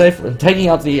 And so the taking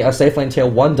out the safe lane tier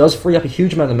 1 does free up a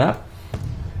huge amount of the map.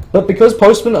 But because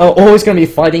Postmen are always going to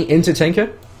be fighting into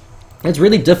Tinker, it's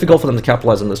really difficult for them to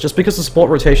capitalize on this, just because the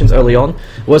support rotations early on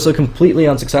were so completely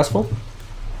unsuccessful.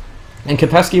 And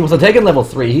Kapesky, with a Dagon level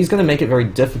 3, he's going to make it very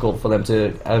difficult for them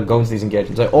to go into these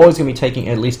engagements. They're always going to be taking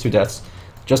at least 2 deaths,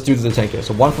 just due to the Tinker.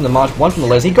 So 1 from the March, 1 from the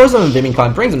Laser. He goes on and Beaming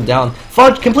Kind, brings him down.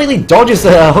 Fudge completely dodges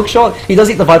the hook shot. He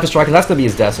does eat the Viper Strike, and that's going to be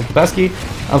his death. So Kapesky,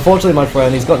 unfortunately, my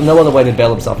friend, he's got no other way to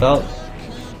bail himself out.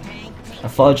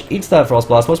 Fudge eats that Frost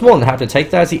Blast, but it's more than happy to take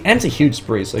that as he ends a huge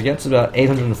spree, so he gets about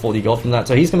 840 gold from that,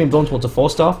 so he's going to be blown towards a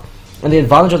 4-staff. And the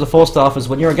advantage of the 4-staff is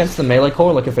when you're against the melee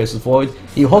core, like a Faceless Void,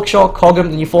 you hookshot, cog him,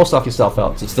 and you 4-staff yourself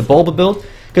out. So it's the Bulba build,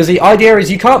 because the idea is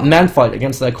you can't man-fight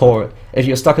against their core if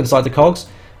you're stuck inside the cogs.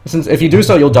 Since if you do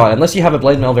so, you'll die. Unless you have a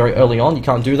Blade Mail very early on, you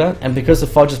can't do that, and because the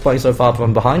Fudge is playing so far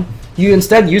from behind, you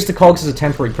instead use the cogs as a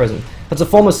temporary prison. It's a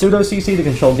form of pseudo-CC to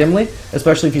control Gimli,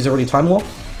 especially if he's already Time Warp.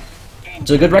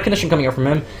 So good recognition coming up from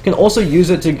him. You can also use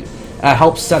it to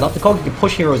help set up the cog. You can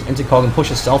push heroes into cog and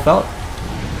push yourself out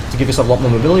to give yourself a lot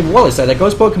more mobility. But while I say that,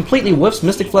 Ghost Bow completely whiffs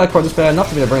Mystic Flare, Chronosphere, enough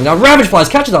to be able to bring down. Ravage Flies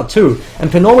catches out 2, and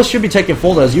Penormus should be taking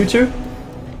full as U2.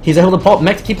 He's able to pop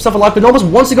mech to keep himself alive. Penormus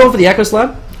wants to go for the Echo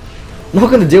Slab. Not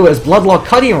going to do it as Bloodlock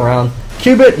cutting around.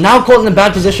 Cubit now caught in a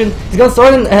bad position. He's going to throw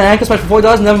in an Anchor Smash before he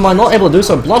dies. Never mind, not able to do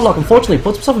so. Bloodlock unfortunately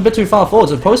puts himself a bit too far forward.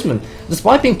 So Postman,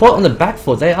 despite being put on the back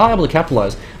foot, they are able to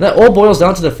capitalize. That all boils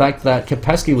down to the fact that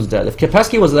Kapesky was dead. If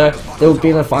Kapesky was there, they would be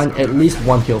able to find at least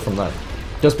 1 kill from that.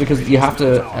 Just because you have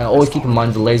to always keep in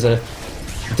mind the laser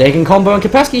Dagon combo, and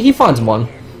Kapesky, he finds 1.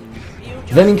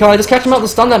 Vengeful just catch him out with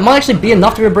the stun. That might actually be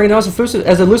enough to bring him down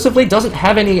as elusively. Doesn't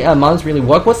have any mana to really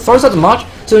work with. Throws out the March,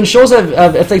 so ensures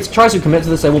that if they try to commit to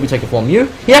this, they will be taking full Mew.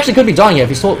 He actually could be dying here if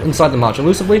he's caught inside the March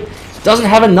elusively. Doesn't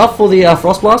have enough for the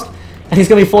Frost Blast, and he's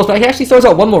going to be forced back. He actually throws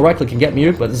out 1 more right click and get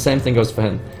Mew, but the same thing goes for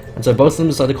him. And so both of them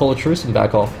decide to call a truce and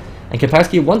back off. And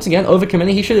Kapesky, once again,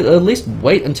 overcommitting. He should at least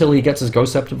wait until he gets his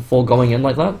Ghost Scepter before going in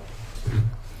like that.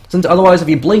 Since otherwise, if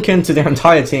you blink into their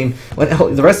entire team, when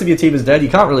the rest of your team is dead, you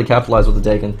can't really capitalize with the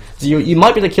Dagon. So you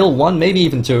might be able to kill 1, maybe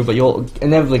even 2, but you're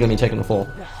inevitably going to be taking the fall.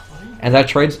 And that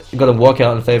trade's going to work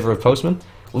out in favor of Postman.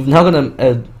 We've now got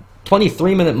a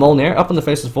 23-minute Molnir up on the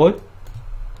Faceless Void.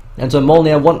 And so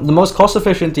Molnir, the most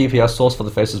cost-efficient DPS source for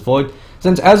the Faceless Void.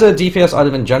 Since as a DPS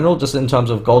item in general, just in terms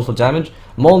of gold for damage,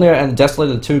 Molnir and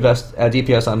Desolator are the 2 best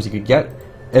DPS items you could get.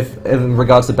 If in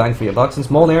regards to bang for your buck, since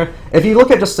Molnir, if you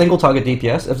look at just single target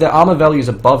DPS, if their armor value is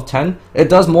above 10, it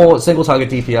does more single target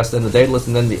DPS than the Daedalus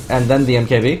and then the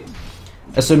MKV,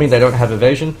 assuming they don't have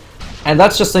evasion, and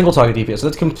that's just single target DPS. So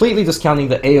that's completely discounting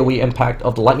the AOE impact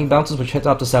of the lightning bounces, which hit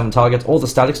up to 7 targets, or the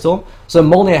static storm. So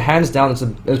Molnir, hands down,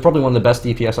 is probably one of the best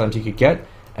DPS items you could get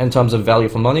in terms of value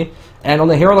for money. And on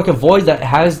a hero like a Void that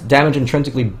has damage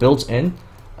intrinsically built in.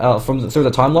 Through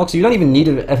the time lock, so you don't even need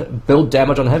to build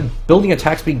damage on him. Building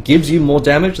attack speed gives you more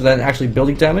damage than actually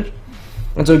building damage.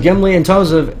 And so Gimli, in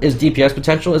terms of his DPS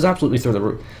potential, is absolutely through the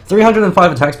roof.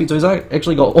 305 attack speed, so he's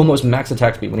actually got almost max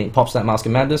attack speed when he pops that Mask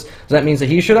of Madness. So that means that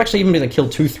he should actually even be able to kill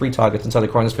 2-3 targets inside the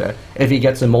Chronosphere if he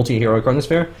gets a multi-hero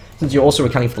Chronosphere, since you're also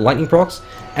accounting for the Lightning procs.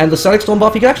 And the Static Storm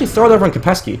buff, he can actually throw it over on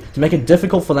Kapesky to make it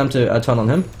difficult for them to turn on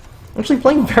him. Actually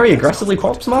playing very aggressively,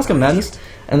 pops Mask of Madness,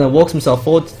 and then walks himself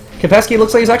forward. Kapesky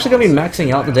looks like he's actually going to be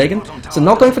maxing out the Dagon. So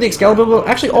not going for the Excalibur, but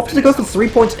actually opted to go for 3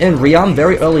 points in Realm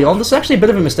very early on. This is actually a bit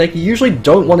of a mistake. You usually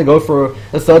don't want to go for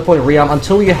the 3rd point in Realm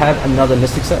until you have another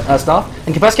Mystic Staff.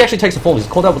 And Kapesky actually takes a fall. He's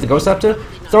called out with the Ghost Scepter,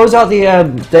 throws out the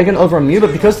Dagon over on Mew,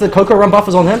 but because the Coco run buff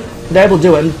is on him, they're able to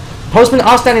do it. And Postmen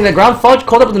are standing their ground. Fudge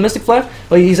caught up with the Mystic Flare,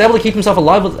 but he's able to keep himself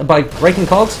alive by breaking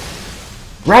cogs.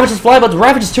 Ravage is fly, but the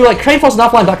Ravage is too late. Crane Frost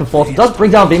enough line back and forth. It does bring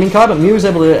down Beaming Kai, but Mew is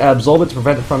able to absorb it to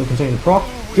prevent it from continuing to proc.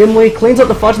 Gimli cleans up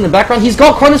the Fudge in the background. He's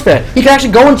got Chronosphere. He can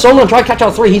actually go in solo and try to catch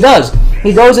out 3. He does.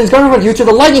 He goes and he's going over U2.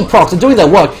 The Lightning procs are doing their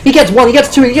work. He gets 1, he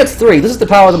gets 2, he gets 3. This is the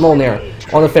power of the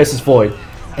Mjolnir on the Faceless Void.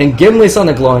 And Gimli's on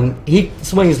the glowing. He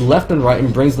swings left and right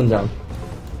and brings them down.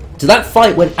 So that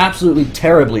fight went absolutely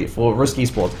terribly for Risk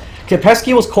Esports.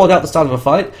 Kapesky was called out at the start of a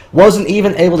fight, wasn't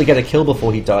even able to get a kill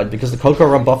before he died because the Coco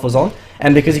run buff was on,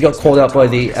 and because he got called out by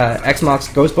the X-Marks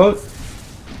Ghost Boat.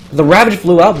 The Ravage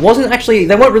flew out, they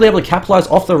weren't really able to capitalize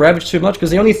off the Ravage too much,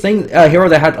 because the only thing hero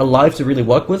they had alive to really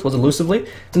work with was Elusively.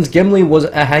 Since Gimli was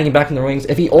hanging back in the rings,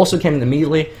 if he also came in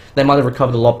immediately, they might have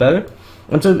recovered a lot better.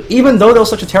 And so even though there was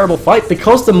such a terrible fight,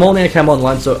 because the Mjolnir came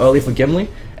online so early for Gimli,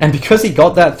 and because he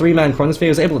got that 3-man Chronosphere, he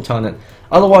was able to turn it.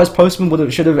 Otherwise, Postman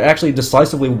should have actually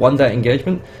decisively won that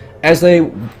engagement. As they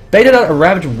baited out a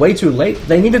Ravage way too late,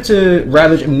 they needed to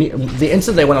Ravage the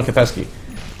instant they went on Kapesky.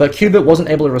 But Qubit wasn't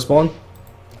able to respond.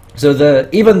 So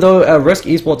even though Risk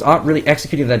Esports aren't really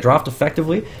executing their draft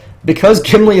effectively, because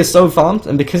Gimli is so farmed,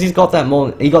 and because he got that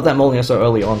Mjolnir so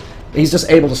early on, he's just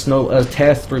able to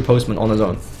tear through Postman on his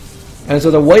own. And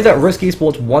so the way that Risk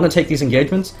Esports want to take these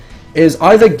engagements is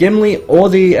either Gimli or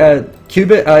the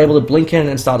Qubit are able to blink in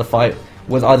and start a fight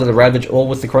with either the Ravage or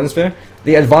with the Chronosphere.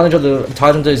 The advantage of the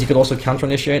Titan is you could also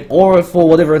counter-initiate, or for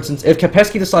whatever instance, if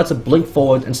Kapesky decides to blink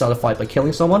forward and start a fight by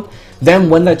killing someone, then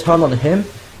when they turn on him,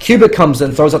 Qubit comes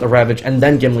in, throws out the Ravage, and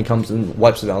then Gimli comes and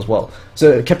wipes it down as well.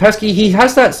 So Kapesky, he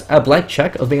has that blank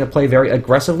check of being able to play very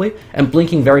aggressively and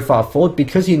blinking very far forward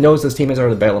because he knows his teammates are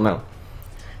able to bail him out.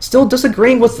 Still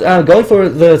disagreeing with going for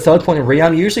the 3rd point in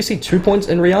Realm. You usually see 2 points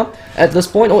in Realm at this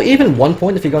point, or even 1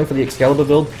 point if you're going for the Excalibur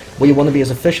build, where you want to be as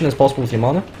efficient as possible with your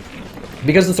mana.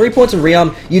 Because the 3 points in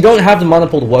Realm, you don't have the mana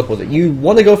pool to work with it. You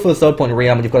want to go for the 3rd point in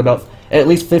Realm and you've got about at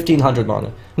least 1500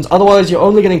 mana. Because otherwise, you're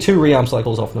only getting 2 Realm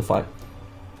cycles off in the fight.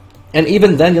 And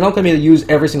even then, you're not going to be able to use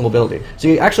every single ability. So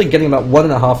you're actually getting about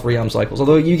 1.5 Realm cycles.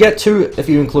 Although you get 2 if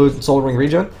you include Soul Ring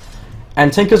Regen.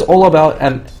 And Tinker's all about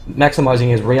maximizing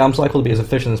his Realm cycle to be as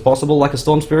efficient as possible. Like a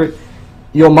Storm Spirit,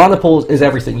 your mana pool is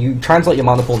everything. You translate your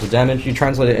mana pool into damage, you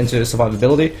translate it into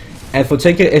survivability. And for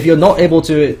Tinker, if you're not able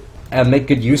to make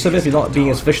good use of it, if you're not being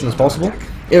as efficient as possible,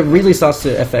 it really starts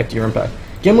to affect your impact.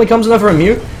 Gimli comes in over a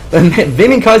Mew,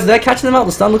 Beaming Kai's there, catching him out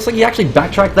the stun. Looks like he actually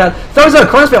backtracked that. Throws out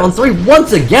Chronosphere on 3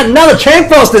 once again. Now the Chain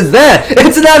Frost is there!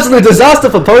 It's an absolute disaster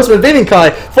for Postman. Beaming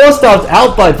Kai, 4-starred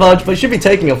out by Fudge, but should be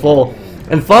taking a fall.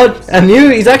 And Fudge, and Mew,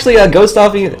 he's actually Ghost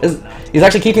Staffing, he's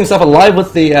actually keeping himself alive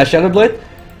with the Shadow Blade.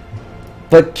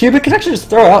 But Qubit can actually just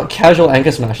throw out casual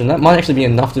Anchor Smash, and that might actually be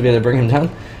enough to be able to bring him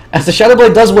down. As the Shadow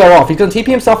Blade does wear off, he's going to TP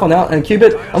himself on out, and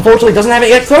Qubit, unfortunately, doesn't have it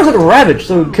yet. Throws out a Ravage,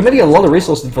 so committing a lot of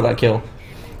resources for that kill.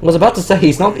 I was about to say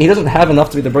he doesn't have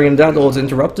enough to be able to bring him down or to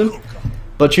interrupt him,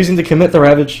 but choosing to commit the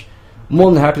Ravage, more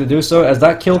than happy to do so, as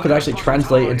that kill could actually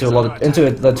translate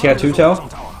into the tier 2 tower.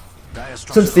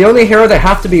 Since the only hero they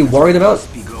have to be worried about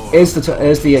is the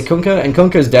Kunkka, and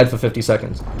Kunkka is dead for 50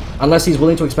 seconds. Unless he's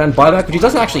willing to expand buyback, which he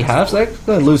doesn't actually have, so they're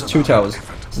going to lose 2 towers.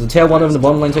 So the tier 1 over the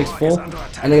bottom lane takes 4, and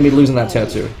they're going to be losing that tier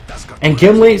 2. And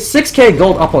Gimli, 6k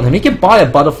gold up on him. He can buy a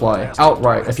Butterfly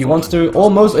outright if he wants to, or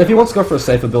if he wants to go for a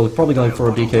safer build, probably going for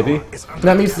a BKB. And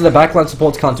that means that the backline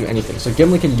supports can't do anything, so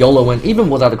Gimli can YOLO win even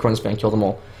without a Chronosphere and kill them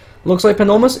all. Looks like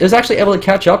Penormus is actually able to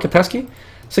catch out Kapesky.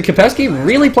 So Kapesky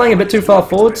really playing a bit too far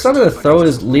forward, starting to throw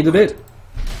his lead a bit.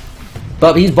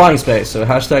 But he's buying space, so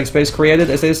hashtag space created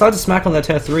as they decide to smack on their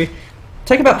tier 3.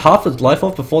 Take about half his life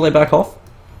off before they back off.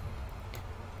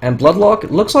 And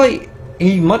Bloodlock looks like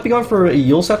he might be going for a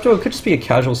Yule Scepter, or it could just be a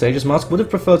casual Sage's Mask. Would have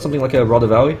preferred something like a Rod of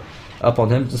Valley up on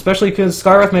him, especially because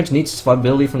Skywrath Mage needs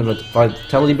survivability from the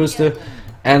Vitality booster,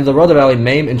 and the Rod of Valley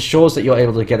Maim ensures that you're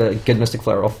able to get a good Mystic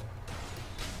Flare off.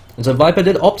 And so Viper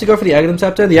did opt to go for the Aghanim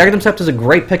Scepter. The Aghanim Scepter is a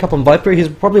great pickup on Viper. He's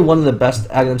probably one of the best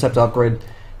Aghanim Scepter upgrade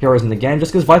heroes in the game,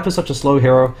 just because Viper is such a slow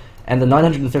hero, and the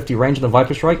 950 range of the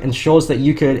Viper Strike ensures that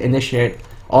you could initiate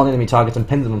on enemy targets and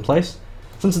pin them in place.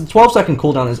 Since the 12-second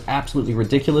cooldown is absolutely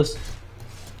ridiculous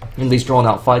in these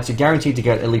drawn-out fights, you're guaranteed to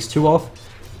get at least 2 off,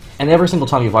 and every single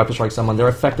time you Viper Strike someone, they're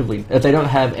effectively, if they don't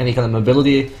have any kind of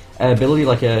mobility ability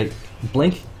like a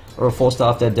Blink or a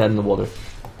 4-star, they're dead in the water.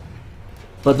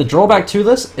 But the drawback to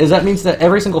this is that means that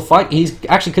every single fight, he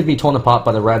actually could be torn apart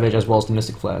by the Ravage as well as the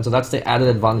Mystic Flare. And so that's the added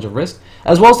advantage of Risk.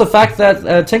 As well as the fact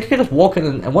that Tinker can just walk in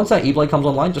and once that E-Blade comes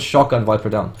online, just shotgun Viper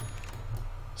down.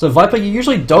 So Viper, you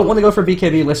usually don't want to go for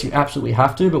BKB unless you absolutely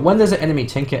have to, but when there's an enemy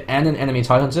Tinker and an enemy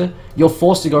Tidehunter, you're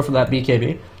forced to go for that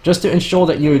BKB, just to ensure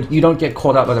that you don't get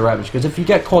caught out by the Ravage. Because if you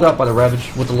get caught out by the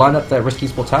Ravage with the lineup that Risk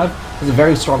Esports have, there's a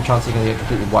very strong chance you're going to get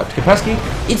completely wiped.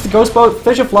 Kapesky eats the Ghost Boat,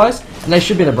 Fissure flies, and they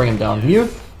should be able to bring him down. Mew,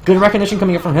 good recognition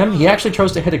coming up from him. He actually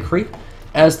chose to hit a creep,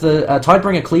 as the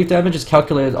Tidebringer cleave damage is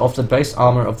calculated off the base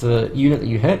armor of the unit that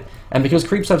you hit, and because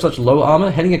creeps have such low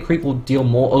armor, hitting a creep will deal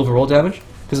more overall damage,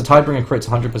 because the Tidebringer crits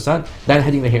 100%, than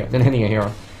hitting a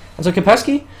hero. And so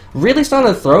Kapesky really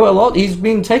starting to throw a lot. He's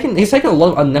taken a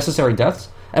lot of unnecessary deaths,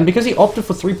 and because he opted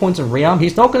for 3 points of rearm,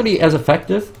 he's not going to be as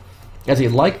effective as he'd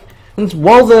like. And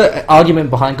while the argument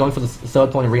behind going for the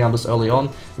third point of rearm this early on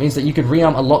means that you could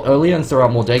rearm a lot earlier and throw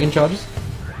out more Dagon charges,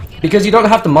 because you don't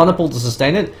have the mana pool to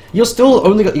sustain it, you're still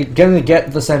only going to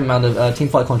get the same amount of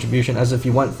teamfight contribution as if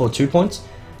you went for 2 points.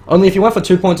 Only if you went for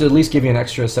 2 points, it'd at least give you an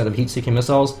extra set of heat-seeking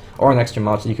missiles, or an extra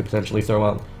march that you could potentially throw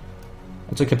out.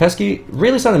 And so Kapesky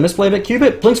really starting to misplay a bit.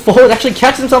 Cubit blinks forward, actually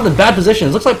catches himself in bad position.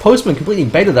 It looks like Postman completely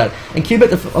baited that. And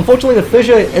Cubit, unfortunately the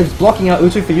Fissure is blocking out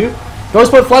Utu for you.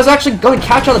 Ghostboat flies actually going to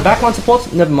catch out the backline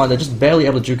supports. Never mind, they're just barely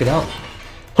able to juke it out.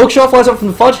 Hookshot flies up from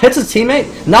the Fudge, hits his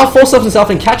teammate, now forces himself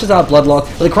and catches out Bloodlock,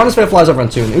 but the Chronosphere flies over on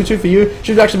 2, and Utu for you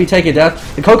should actually be taking a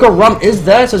death. The Coco Rum is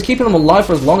there, so it's keeping him alive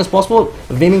for as long as possible.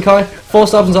 Veeminkai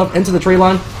forces himself into the tree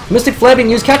line. Mystic Flare being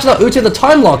used, catches out Utu, the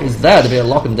time lock is there to be able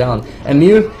to lock him down. And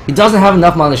Mew, he doesn't have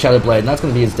enough mana Shadow Blade, and that's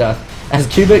going to be his death. As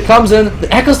Cubit comes in,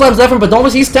 the Echo Slam's there from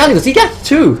Panormus, he's standing. Does he get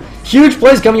 2 huge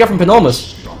plays coming up from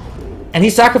Panormus? And he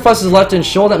sacrifices his life to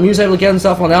ensure that Mew's able to get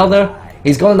himself on out there.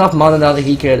 He's got enough mana now that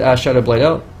he could Shadow Blade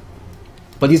out.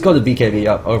 But he's got the BKB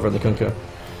up over the Kunkka.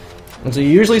 And so you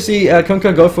usually see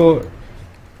Kunkka go for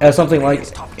something like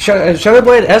Shadow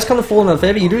Blade has kind of fallen out of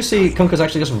favor. You do see Kunkka's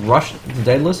actually just rush the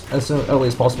Daedalus as early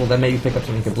as possible, then maybe pick up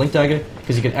something like a Blink Dagger,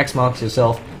 because you can X-Marks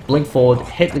yourself, blink forward,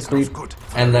 hit the creep,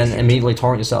 and then immediately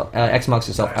torrent yourself, X-Marks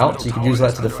yourself out, so you can use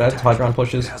that to defend high ground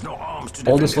pushes,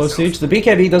 all the slow siege. The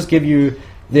BKB does give you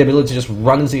the ability to just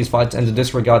run into these fights and to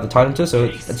disregard the Tidehunter, so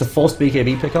it's a forced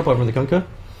BKB pickup over the Kunkka.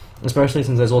 Especially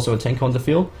since there's also a tank on the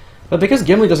field. But because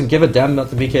Gimli doesn't give a damn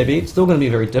about the BKB, it's still going to be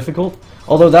very difficult.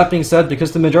 Although that being said,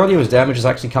 because the majority of his damage is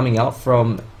actually coming out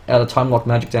from the time lock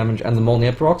magic damage and the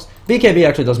Molnir procs, BKB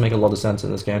actually does make a lot of sense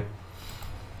in this game.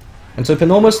 And so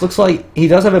Panormus looks like he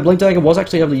does have a Blink Dagger, was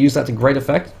actually able to use that to great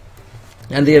effect.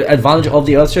 And the advantage of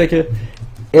the Earthshaker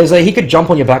is that he could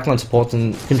jump on your backline supports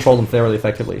and control them fairly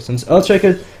effectively. Since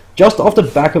Earthshaker, just off the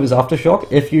back of his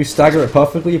Aftershock, if you stagger it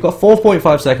perfectly, you've got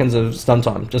 4.5 seconds of stun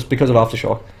time, just because of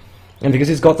Aftershock. And because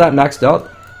he's got that maxed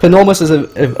out, Panormus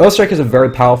Earthshaker is a very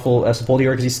powerful support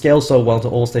hero because he scales so well to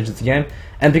all stages of the game,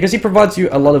 and because he provides you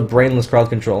a lot of brainless crowd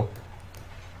control.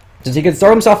 Since he can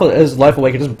throw himself his life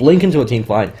away, he can just blink into a team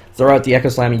fight, throw out the Echo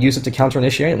Slam and use it to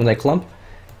counter-initiate when they clump,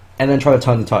 and then try to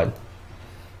turn the tide.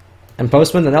 And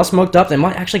Postman, they're now smoked up, they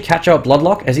might actually catch out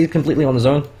Bloodlock as he's completely on his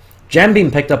own. Jam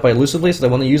Beam picked up by Elusively, so they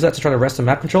want to use that to try to rest the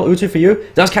map control. Utu for you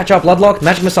does catch out Bloodlock,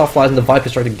 Magic Missile flies, and the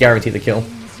Viper's trying to guarantee the kill.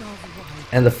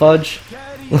 And the Fudge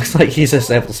looks like he's just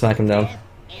able to smack him down.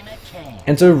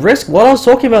 And so Risk, what I was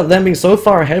talking about them being so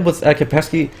far ahead with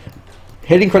Kapesky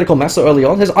hitting critical mass so early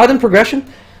on, his item progression,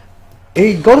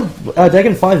 he got a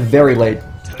Dagon 5 very late.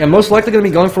 And most likely going to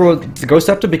be going for the Ghost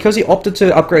Scepter because he opted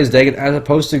to upgrade his Dagon as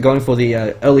opposed to going for the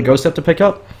early Ghost Scepter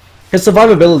pickup. His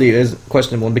survivability is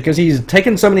questionable, and because he's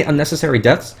taken so many unnecessary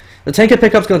deaths, the tanker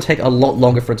pickup's going to take a lot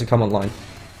longer for it to come online.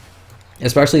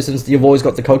 Especially since you've always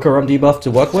got the Coco Rum debuff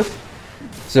to work with.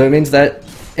 So it means that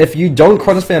if you don't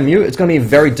Chronosphere Mew, it's going to be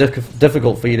very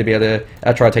difficult for you to be able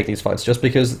to try to take these fights, just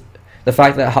because the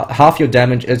fact that half your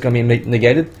damage is going to be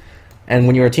negated, and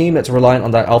when you're a team that's reliant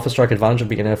on that Alpha Strike advantage of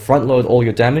being able to front load all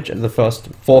your damage in the first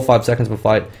 4 or 5 seconds of a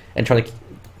fight, and try to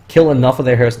kill enough of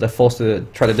their heroes that they're forced to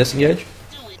try to disengage,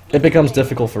 it becomes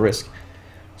difficult for Risk.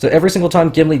 So every single time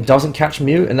Gimli doesn't catch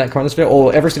Mew in that Chronosphere,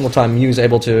 or every single time Mew is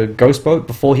able to Ghost Boat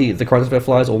before the Chronosphere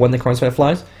flies, or when the Chronosphere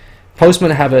flies,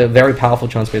 Postmen have a very powerful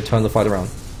chance to turn the fight around.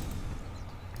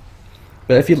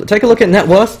 But if you take a look at net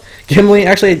worth, Gimli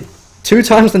actually 2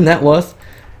 times the net worth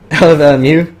of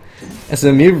Mew. And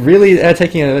so Mew really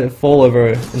taking a fall over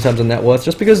in terms of net worth,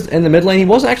 just because in the mid lane he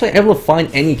wasn't actually able to find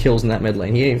any kills in that mid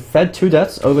lane. He fed 2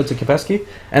 deaths over to Kapesky,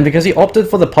 and because he opted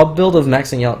for the pub build of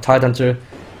maxing out Tidehunter,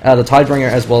 the Tidebringer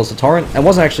as well as the Torrent, and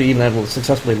wasn't actually even able to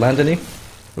successfully land any,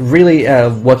 really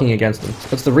working against him.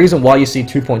 That's the reason why you see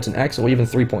 2 points in X, or even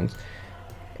 3 points.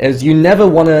 is you never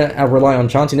want to rely on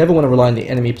chance, you never want to rely on the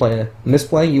enemy player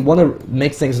misplaying, you want to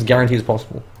make things as guaranteed as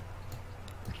possible.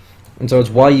 And so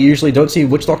it's why you usually don't see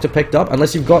Witch Doctor picked up,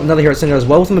 unless you've got another hero Cinder as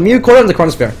well, with the Mew caught in the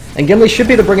Chronosphere. And Gimli should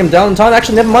be able to bring him down in time.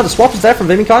 Actually, never mind, the swap is there from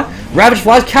Vimikai. Ravage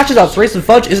flies, catches out 3, so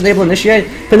Fudge isn't able to initiate.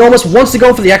 Pinormus wants to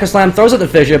go for the Echo Slam, throws out the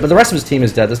Fissure, but the rest of his team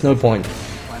is dead, there's no point.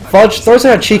 Fudge throws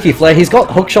out a cheeky flare, he's got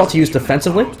hookshot to use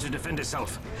defensively.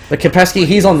 But Kapesky,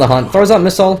 he's on the hunt, throws out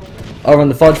Missile over on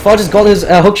the Fudge. Fudge has got his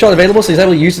hookshot available, so he's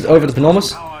able to use it over the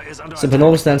Pinormus. So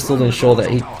Pinormus then still to ensure that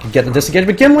he can get the disengage.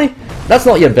 But Gimli, that's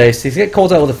not your base. He's get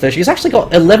caught out with a fish. He's actually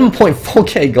got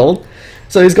 11.4k gold.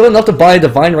 So he's got enough to buy a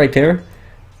Divine Rapier.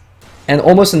 And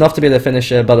almost enough to be able to finish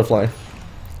Butterfly.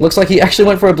 Looks like he actually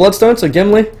went for a Bloodstone. So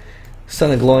Gimli,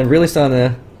 starting to glowing, really starting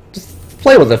to just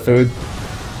play with the food.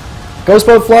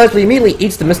 Ghostbow flies, but he immediately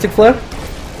eats the Mystic Flare.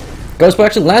 Ghostbow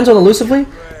actually lands on elusively,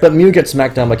 but Mew gets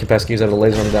smacked down by Kapesky, who's able to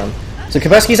laser him down. So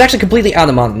Kapesky's actually completely out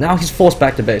of mana. Now he's forced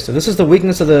back to base. So this is the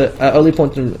weakness of the early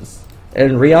point in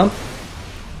Rearm,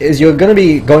 is you're going to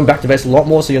be going back to base a lot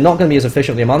more, so you're not going to be as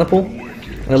efficient with your mana pool.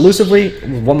 And elusively,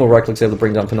 one more right click is able to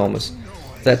bring down Pinormus.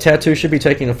 That Tier 2 should be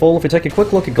taking a fall. If we take a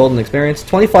quick look at Golden Experience,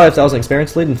 25,000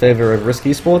 experience lead in favor of Risk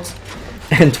Esports,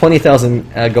 and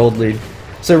 20,000 gold lead.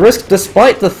 So Risk,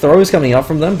 despite the throws coming up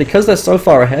from them, because they're so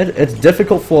far ahead, it's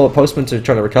difficult for Postman to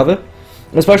try to recover,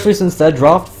 especially since their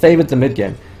draft favored the mid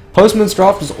game. Postman's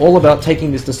draft is all about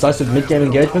taking these decisive mid-game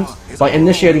engagements by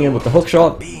initiating it with the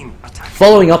hookshot,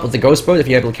 following up with the Ghost Boat if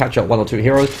you're able to catch up 1 or 2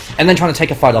 heroes, and then trying to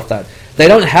take a fight off that. They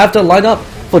don't have to line up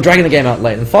for dragging the game out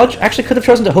late, and Fudge actually could have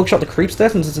chosen to hookshot the creeps there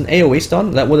since it's an AoE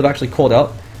stun, that would have actually caught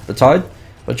out the Tide,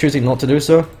 but choosing not to do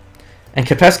so. And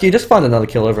Kapesky just find another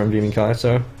kill over in Vimikai,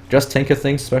 so just tinker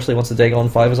things, especially once the Dagon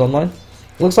 5 is online.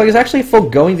 Looks like he's actually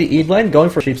foregoing the Eve lane, going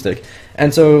for a Sheepstick.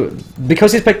 And so,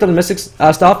 because he's picked up the Mystic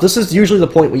Staff, this is usually the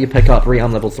point where you pick up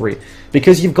Rearm level 3.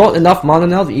 Because you've got enough mana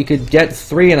now that you could get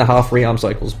 3.5 Rearm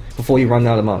cycles before you run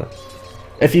out of mana.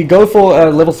 If you go for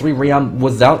a level 3 Rearm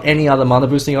without any other mana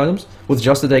boosting items, with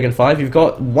just the Dagon 5, you've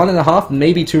got 1.5,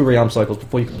 maybe 2 Rearm cycles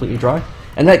before you completely dry.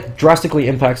 And that drastically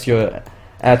impacts your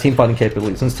team fighting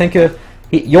capability. Since Tinker,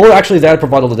 you're actually there to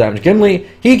provide all the damage. Gimli,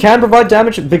 he can provide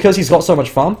damage because he's got so much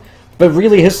farm. But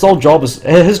really, his job is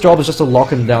just to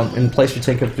lock him down in place for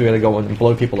Tinker to be able to go in and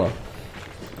blow people up.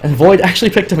 And Void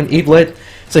actually picked up an E-Blade,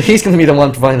 so he's going to be the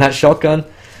one providing that shotgun.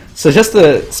 So just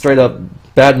the straight up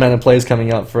bad mana plays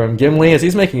coming up from Gimli as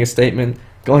he's making a statement,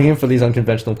 going in for these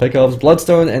unconventional pickups.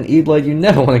 Bloodstone and E-Blade, you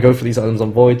never want to go for these items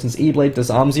on Void since E-Blade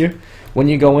disarms you when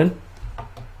you go in.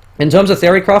 In terms of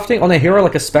theory crafting, on a hero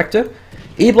like a Spectre,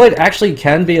 E-Blade actually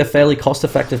can be a fairly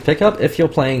cost-effective pickup if you're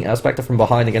playing a Spectre from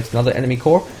behind against another enemy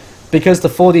core, because the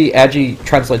 4D Agi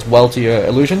translates well to your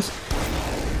illusions,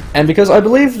 and because I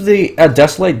believe the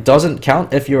Desolate doesn't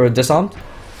count if you're disarmed.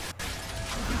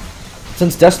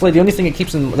 Since Desolate, the only thing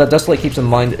that Desolate keeps in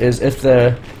mind is if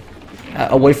they're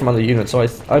away from other units, so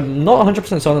I'm not 100%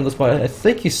 certain on this, but I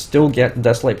think you still get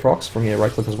Desolate procs from your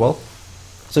right click as well.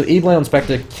 So E-Blade on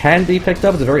Spectre can be picked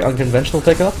up, it's a very unconventional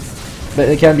pickup, but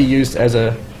it can be used as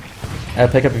a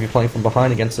pickup if you're playing from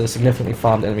behind against a significantly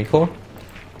farmed enemy core,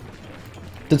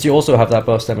 since you also have that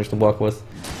burst damage to work with.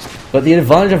 But the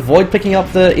advantage of Void picking up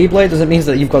the E-Blade doesn't mean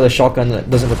that you've got a shotgun that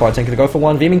doesn't require Tinker to go for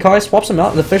one. Vimikai swaps him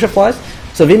out and the Fissure flies,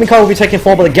 so Vimikai will be taking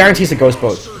 4, but it guarantees the Ghost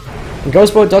Boat. And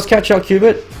Ghost Boat does catch out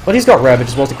Cubit, but he's got Ravage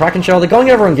as well as the Kraken Shell. They're going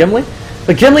over on Gimli,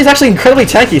 but Gimli's actually incredibly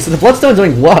tanky, so the Bloodstone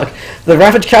doing work. The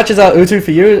Ravage catches out Utu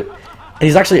for you, and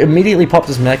he's actually immediately popped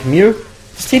his mech. Mew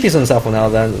just TP's on himself for now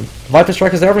then. Viper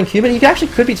Striker's there over in Cubit, he actually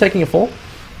could be taking a fall,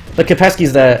 but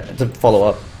Kapesky's there to follow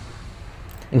up.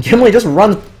 And Gimli just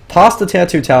runs past the Tier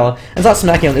 2 tower and starts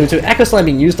smacking on Utu. Echo Slam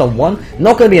being used on 1,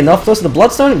 not going to be enough though, so the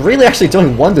Bloodstone really actually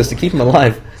doing wonders to keep him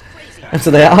alive. And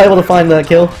so they are able to find that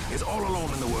kill.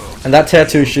 And that Tier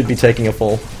 2 should be taking a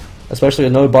fall, especially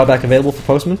with no buyback available for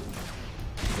Postman.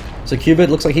 So Cubit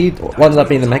looks like he winds up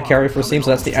being the mech carrier for a team,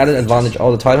 so that's the added advantage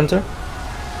of the Tidehunter.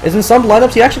 Is in some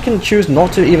lineups you actually can choose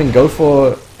not to even go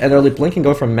for an early blink and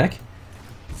go for a mech.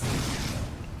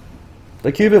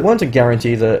 The Cubit wanted to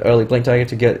guarantee the early blink target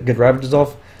to get good Ravages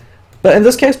off. But in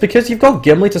this case, because you've got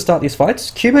Gimli to start these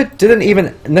fights, Cubit didn't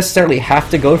even necessarily have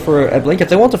to go for a blink. If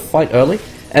they want to fight early,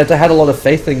 and if they had a lot of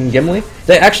faith in Gimli,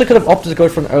 they actually could have opted to go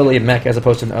for an early mech as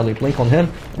opposed to an early blink on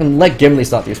him, and let Gimli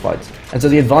start these fights. And so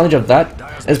the advantage of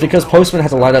that is because Postman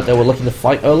has a lineup that were looking to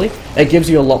fight early, it gives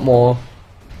you a lot more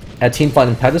team fight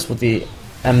impetus with the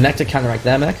mech to counteract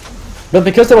their mech. But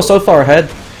because they were so far ahead,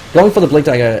 going for the Blink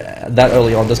Dagger that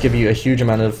early on does give you a huge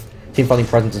amount of team fighting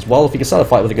presence as well if you can start a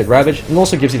fight with a good Ravage, and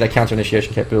also gives you that counter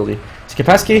initiation capability. So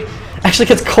Kapesky Actually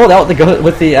gets caught out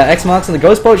with the X marks, and the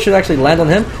Ghost Bolt should actually land on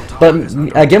him.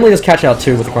 But Gimli does catch out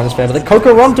too with the Chronosphere. But the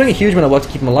Coco Rom doing a huge amount of work to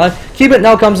keep him alive. Cubit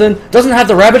now comes in, doesn't have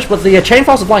the Ravage, but the Chain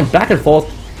Frost is flying back and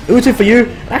forth. Utu for you.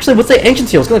 Actually, with the Ancient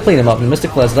Heal, it's going to clean him up, and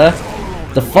Mystic Flare's there.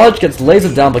 The Fudge gets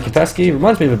lasered down by Kapesky.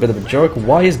 Reminds me of a bit of a joke.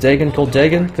 Why is Dagon called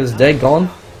Dagon? Because Dagon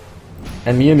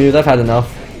and Mew Mew, they've had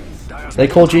enough. They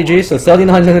call GG, so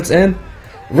 39 minutes in.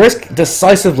 Risk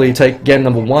decisively take game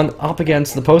number 1 up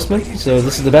against the Postman. So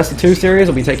this is the best of 2 series.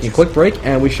 We'll be taking a quick break,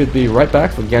 and we should be right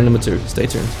back for game number 2. Stay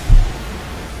tuned.